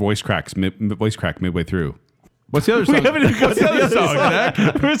shove their voice crack midway through. What's the other song? We haven't even got What's the other song, Zach?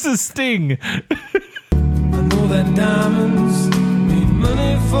 versus Sting. I know that diamonds need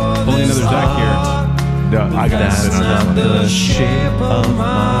money for Only this another Zach here. No, I got That's not the shape of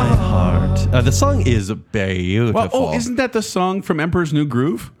my Heart. The song is beautiful. Well, oh, isn't that the song from Emperor's New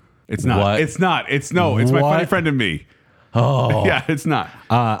Groove? It's not. What? It's not. It's no. It's my What? funny friend and me. Oh, yeah. It's not.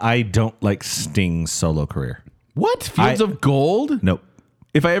 I don't like Sting's solo career. What? Fields of Gold? Nope.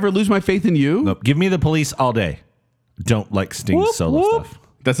 If I ever lose my faith in you? Nope. Give me the Police all day. Don't like Sting's solo stuff.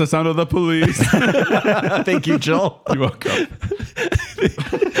 That's the sound of the police. Thank you, Joel. You're welcome.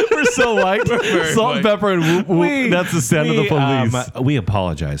 We're so liked. Salt and pepper and whoop whoop. That's the sound of the police. We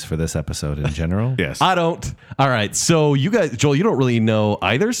apologize for this episode in general. Yes. I don't. All right. So you guys, Joel, you don't really know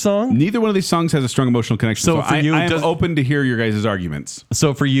either song. Neither one of these songs has a strong emotional connection. So So, for I you, am does- open to hear your guys' arguments.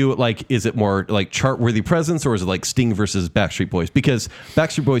 So for you, like, is it more like chart-worthy presence, or is it like Sting versus Backstreet Boys? Because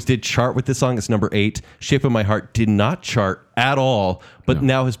Backstreet Boys did chart with this song. It's number 8. Shape of My Heart did not chart at all, but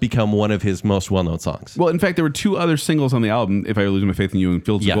now has become one of his most well-known songs. Well, in fact, there were 2 other singles on the album, If I Lose My Faith in You and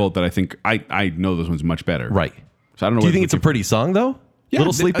Fields Yeah. of Gold, that I think I know those ones much better. Right. So I don't know. Do you what- think it's a pretty song, though?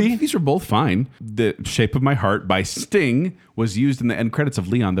 Little Sleepy? These are both fine. The Shape of My Heart by Sting was used in the end credits of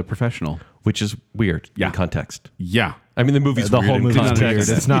Leon the Professional. Which is weird Yeah. in context. Yeah. I mean, the movie's The weird whole in movie's context.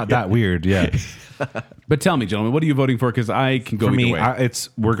 weird. It's not that weird. Yeah. But tell me, gentlemen, what are you voting for? Because I can go For either me, way.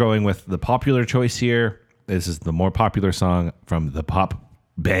 we're going with the popular choice here. This is the more popular song from the pop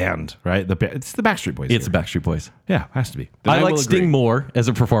band, right? It's the Backstreet Boys. It's here. the Backstreet Boys. Yeah, has to be. Then I I like will Sting agree. more as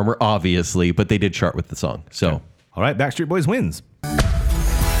a performer, obviously, but they did chart with the song. So All right, Backstreet Boys wins.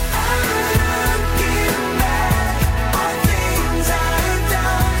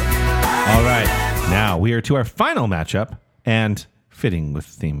 All right, now we are to our final matchup, and fitting with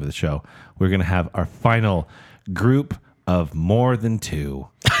the theme of the show, we're going to have our final group of more than 2.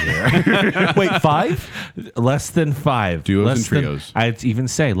 wait, 5 Less than 5. Duos less and than- trios. I'd even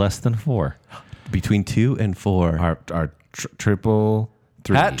say less than 4. between 2 and 4. Our triple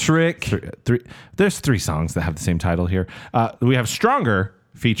 3. Hat trick. Three. There's 3 songs that have the same title here. We have Stronger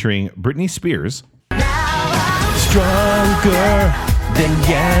featuring Britney Spears. Stronger than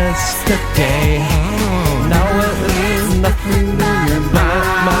yesterday. Now it is nothing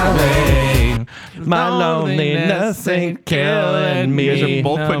my way. My loneliness ain't killing me. You guys are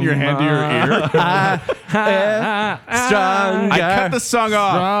both putting your hand to your ear. Stronger. I cut the song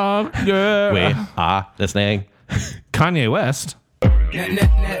off. Stronger. Wait, listening. Kanye West.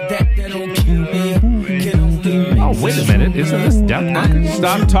 Oh, wait a minute. Isn't this Daft Punk?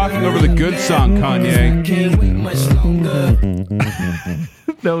 Stop talking over the good song, Kanye.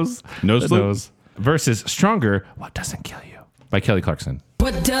 Nose. No slope. Nose. Versus Stronger, What Doesn't Kill You by Kelly Clarkson.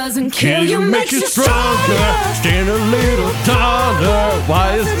 What doesn't kill you makes you stronger. Stand a little taller.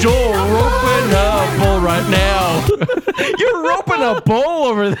 Why is Joel roping a bull right now? You're roping a bull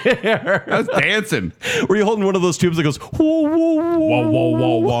over there. I was dancing. Were you holding one of those tubes that goes, whoa, whoa, whoa, Whoa, whoa,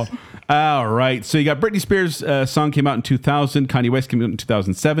 whoa, whoa. All right. So you got Britney Spears' song came out in 2000. Kanye West came out in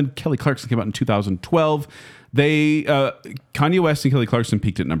 2007. Kelly Clarkson came out in 2012. Kanye West and Kelly Clarkson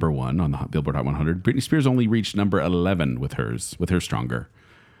peaked at number 1 on the Billboard Hot 100. Britney Spears only reached number 11 with her Stronger.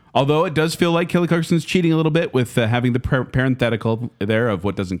 Although it does feel like Kelly Clarkson's cheating a little bit with having the parenthetical there of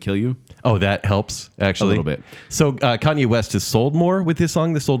what doesn't kill you. Oh, that helps, actually. A little bit. So Kanye West has sold more with his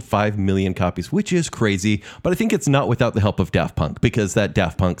song. They sold 5 million copies, which is crazy. But I think it's not without the help of Daft Punk, because that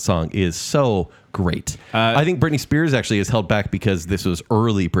Daft Punk song is so great. I think Britney Spears actually is held back because this was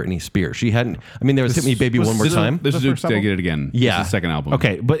early Britney Spears. She hadn't, I mean, there was Hit Me Baby One More Time. This is first Did I album? Get It Again. Yeah. This is the second album.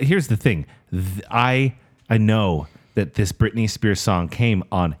 Okay, but here's the thing. I know that this Britney Spears song came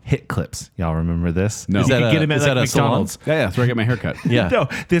on Hit Clips. Y'all remember this? No. You Is that could a- get them at is like that a salon? McDonald's. Yeah, that's where I get my haircut. Yeah. No,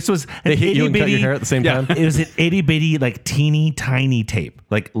 this was They an hit you and cut your itty-bitty- hair at the same time? It was an itty bitty, like teeny tiny tape,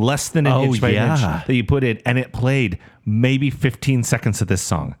 like less than an Oh, inch by an yeah. inch that you put in, and it played maybe 15 seconds of this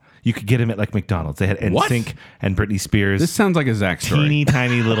song. You could get them at like McDonald's. They had NSYNC and Britney Spears. This sounds like a Zach story. teeny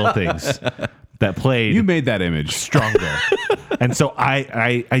tiny little things that played You made that image. stronger. And so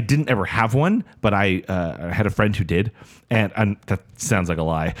I didn't ever have one, but I had a friend who did, and that sounds like a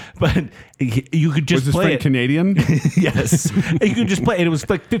lie. But you could just Was this play friend it. Canadian? Yes, and you could just play it. It was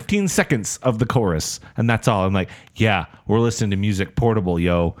like 15 seconds of the chorus, and that's all. I'm like, yeah, we're listening to music portable,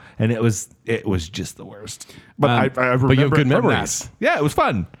 yo, and it was just the worst. But I remember but you have good it from memories. that. Yeah, it was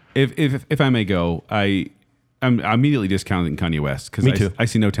fun. If I may go, I'm immediately discounting Kanye West Me because too. I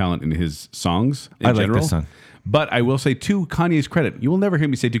see no talent in his songs in I like general. this song. But I will say, to Kanye's credit, you will never hear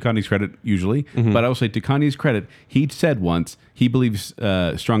me say to Kanye's credit usually, but I will say to Kanye's credit, he said once he believes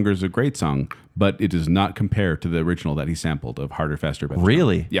Stronger is a great song, but it does not compare to the original that he sampled of Harder, Faster, Better.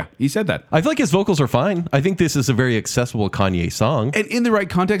 Really? Yeah, he said that. I feel like his vocals are fine. I think this is a very accessible Kanye song. And in the right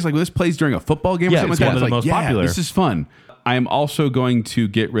context, like when this plays during a football game Yeah, or something it's like one that, of the it's most like, popular. This is fun. I am also going to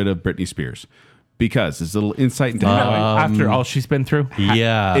get rid of Britney Spears because it's a little insight into how After all she's been through,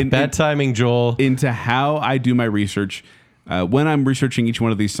 Yeah, bad timing, Joel. into how I do my research. When I'm researching each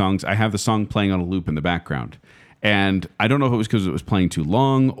one of these songs, I have the song playing on a loop in the background. And I don't know if it was because it was playing too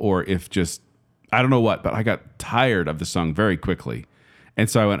long or if just, I don't know what, but I got tired of the song very quickly. And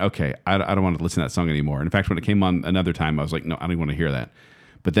so I went, okay, I don't want to listen to that song anymore. And in fact, when it came on another time, I was like, no, I don't even want to hear that.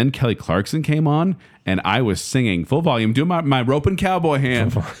 But then Kelly Clarkson came on and I was singing full volume, doing my rope and cowboy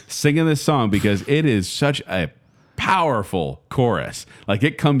hand, singing this song because it is such a powerful chorus. Like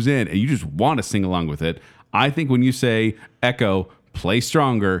it comes in and you just want to sing along with it. I think when you say Echo, play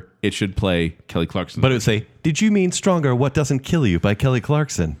Stronger, it should play Kelly Clarkson. But it would say, "Did you mean Stronger? What Doesn't Kill You" by Kelly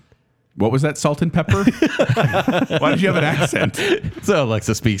Clarkson. What was that, Salt and Pepper? Why did you have an accent? So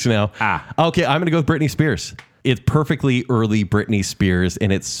Alexa speaks now. Okay, I'm going to go with Britney Spears. It's perfectly early Britney Spears,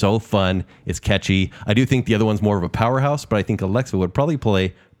 and it's so fun. It's catchy. I do think the other one's more of a powerhouse, but I think Alexa would probably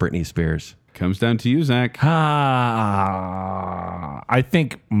play Britney Spears. Comes down to you, Zach. I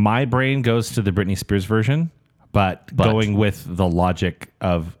think my brain goes to the Britney Spears version, but going with the logic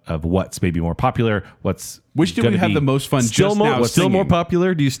of what's maybe more popular, Which did we gonna have be- the most fun Still just more, now still more singing?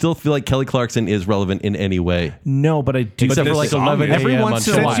 popular? Do you still feel like Kelly Clarkson is relevant in any way? No, but I do. Except for this like song 11 is- every a.m. once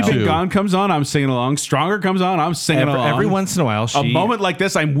on in a Since while. You've Been too. Gone comes on, I'm singing along. Stronger comes on, I'm singing along. every once in a while, a moment like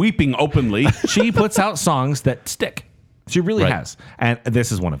this, I'm weeping openly. she puts out songs that stick. She really Right. has, and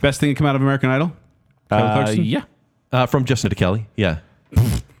this is one of them. Best thing to come out of American Idol? Kelly Clarkson? Yeah, From Justin to Kelly. Yeah.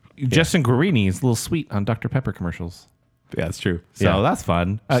 Justin Guarini is a little sweet on Dr. Pepper commercials. Yeah, that's true. So Yeah. that's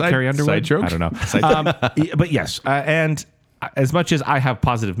fun. Side- Carrie Underwood. side joke? I don't know. But yes, and as much as I have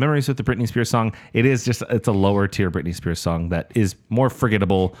positive memories with the Britney Spears song, it's a lower tier Britney Spears song that is more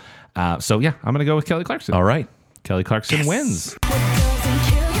forgettable. So yeah, I'm gonna go with Kelly Clarkson. All right. Kelly Clarkson wins.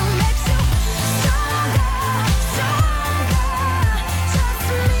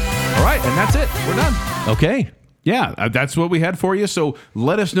 All right, and that's it. We're done. Okay. Yeah, that's what we had for you. So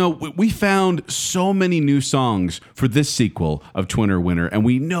let us know. We found so many new songs for this sequel of Twinner Winner, and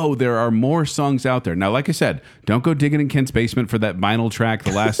we know there are more songs out there. Now, like I said, don't go digging in Kent's basement for that vinyl track,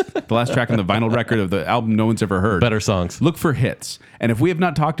 the last track on the vinyl record of the album no one's ever heard. Better songs. Look for hits. And if we have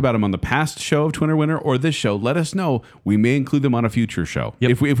not talked about them on the past show of Twinner Winner or this show, let us know. We may include them on a future show.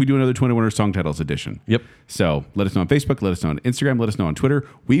 Yep. If we do another Twinner Winner song titles edition. Yep. So let us know on Facebook, let us know on Instagram, let us know on Twitter.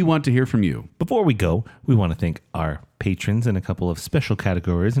 We want to hear from you. Before we go, we want to thank our patrons in a couple of special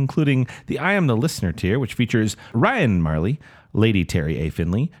categories, including the I Am the Listener tier, which features Ryan Marley, Lady Terry A.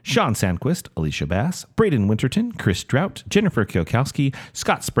 Finley, Sean Sandquist, Alicia Bass, Braden Winterton, Chris Drought, Jennifer Kielkowski,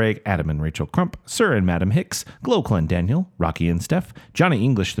 Scott Sprague, Adam and Rachel Crump, Sir and Madam Hicks, Glow Clen Daniel, Rocky and Steph, Johnny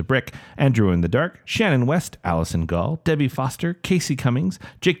English the Brick, Andrew in the Dark, Shannon West, Allison Gall, Debbie Foster, Casey Cummings,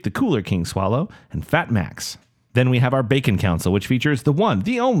 Jake the Cooler King Swallow, and Fat Max. Then we have our Bacon Council, which features the one,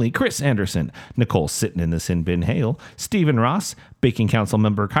 the only Chris Anderson, Nicole Sitting in the Sin Bin Hale, Stephen Ross, Bacon Council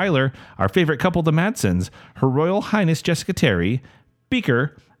member Kyler, our favorite couple, the Madsons, Her Royal Highness Jessica Terry,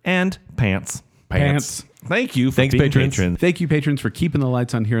 Beaker, and Pants. Pants. Thank you for Thanks, being patrons. patrons. Thank you, patrons, for keeping the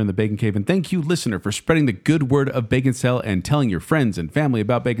lights on here in the Bacon Cave. And thank you, listener, for spreading the good word of Bacon Cell and telling your friends and family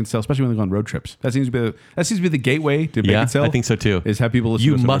about Bacon Cell, especially when they go on road trips. That seems to be the gateway to Yeah, Bacon Cell. I think so too. Is have people listen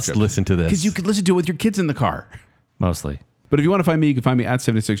You to us on road must trips. listen to this. Because you could listen to it with your kids in the car. Mostly. But if you want to find me, you can find me at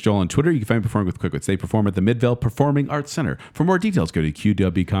 76Joel on Twitter. You can find me performing with QuickWits. They perform at the Midvale Performing Arts Center. For more details, go to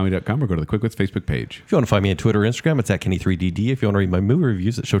qwcomedy.com or go to the QuickWits Facebook page. If you want to find me on Twitter or Instagram, it's at Kenny3DD. If you want to read my movie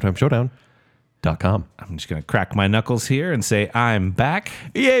reviews, at ShowtimeShowdown.com. I'm just going to crack my knuckles here and say I'm back.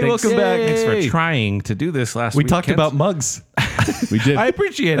 Yay, welcome back. Thanks Yay. for trying to do this last We week. talked Kent. about mugs. We did. I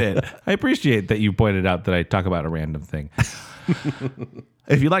appreciate it. I appreciate that you pointed out that I talk about a random thing.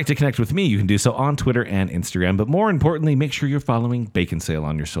 If you'd like to connect with me, you can do so on Twitter and Instagram. But more importantly, make sure you're following Bacon Sale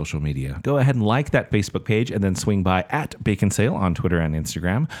on your social media. Go ahead and like that Facebook page and then swing by at Bacon Sale on Twitter and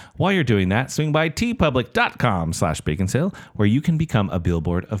Instagram. While you're doing that, swing by tpublic.com/Bacon Sale, where you can become a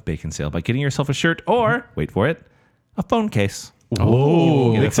billboard of Bacon Sale by getting yourself a shirt or, wait for it, a phone case.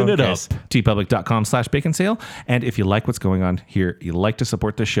 Oh, Get a mixing phone it up. case. tpublic.com/Bacon Sale. And if you like what's going on here, you like to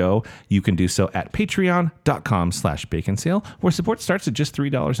support the show, you can do so at patreon.com/Bacon Sale, where support starts at just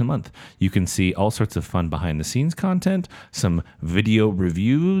 $3 a month. You can see all sorts of fun behind the scenes content, some video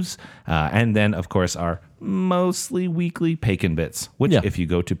reviews, and then, of course, our mostly weekly Bacon Bits, which if you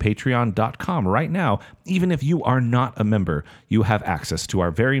go to patreon.com right now, even if you are not a member, you have access to our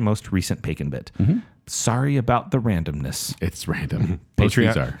very most recent Bacon Bit. Sorry about the randomness. It's random. Most of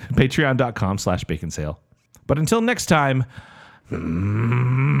these are. Patreon.com/Bacon Sale. But until next time, I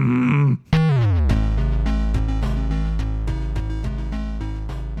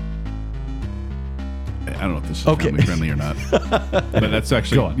don't know if this is Okay. family friendly or not. But that's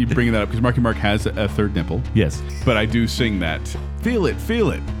actually, you bringing that up because Marky Mark has a third nipple. yes. But I do sing that. Feel it,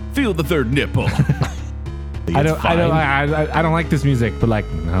 feel it. Feel the third nipple. I don't like this music, but like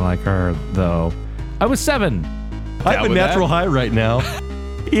I like her though. I was 7. I have a with natural that? high right now.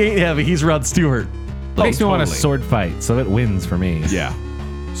 He ain't heavy. He's Rod Stewart. Makes me want a totally. sword fight, so it wins for me. Yeah.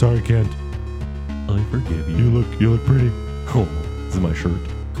 Sorry, Kent. I forgive you. You look pretty. Oh, this is my shirt.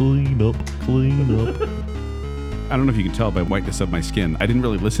 Clean up, clean up. I don't know if you can tell by whiteness of my skin. I didn't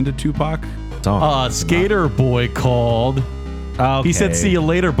really listen to Tupac. Skater boy called. Okay. He said, "See you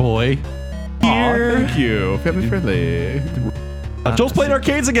later, boy." Aw, thank you. Family friendly. Joel's playing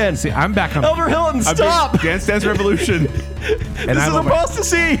arcades again. See, I'm back on. Elder Hilton, stop! Dance Dance Revolution. and This I'm is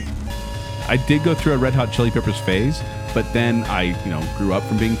apostasy. I did go through a Red Hot Chili Peppers phase, but then I, grew up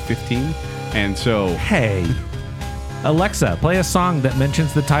from being 15. And so Hey, Alexa, play a song that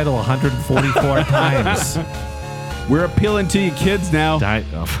mentions the title 144 times. we're appealing to you kids now.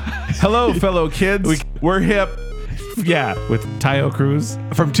 Hello, fellow kids. We're hip. Yeah, with Tayo Cruz.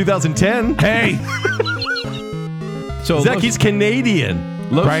 From 2010. Hey, So Zach, he's Canadian.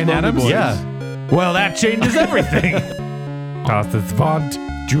 Los Bryan Lonely Adams? Boys. Yeah. well, that changes everything. Das want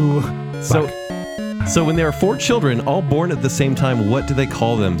to. So when there are 4 children, all born at the same time, what do they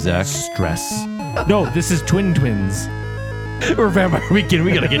call them, Zach? Stress. No, this is twins. We're Vampire Weekend.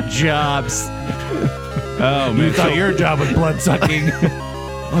 We gotta get jobs. Oh, man. You thought your job was blood sucking.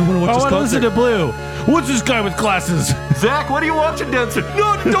 I want to watch I this want to listen concert. to Blue. What's this guy with glasses? Zach, what are you watching, Dancer?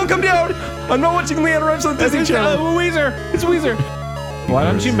 No, don't come down. I'm not watching Leanne Rimes on Disney Channel. Weezer. It's Weezer. Why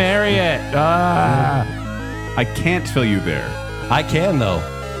don't you marry it? I can't fill you there. I can, though.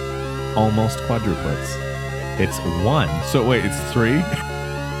 Almost quadruplets. It's 1. So wait, it's 3?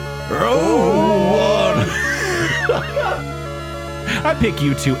 I pick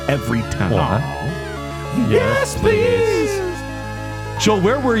you 2 every time. Yes, please. Joel,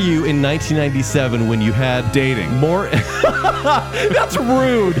 where were you in 1997 when you had Dating. more? That's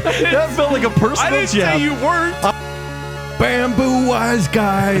rude. That felt like a personal jab. weren't. Bamboo wise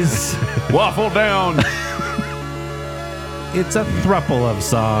guys. Waffle down. It's a thruple of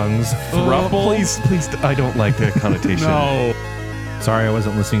songs. Please, I don't like that connotation. No. Sorry, I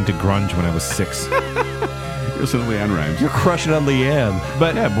wasn't listening to grunge when I was 6. Listen to Leanne Rimes. You're crushing on Leanne.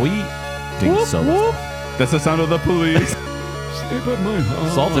 But yeah, we ding solo. That's the sound of the police.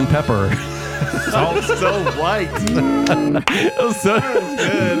 Salt and pepper. Salt so white. So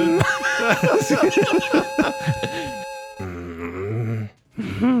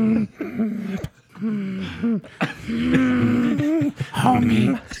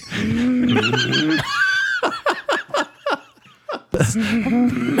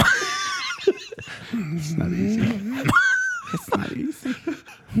It's not easy. It's not easy.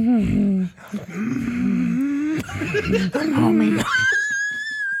 Homie.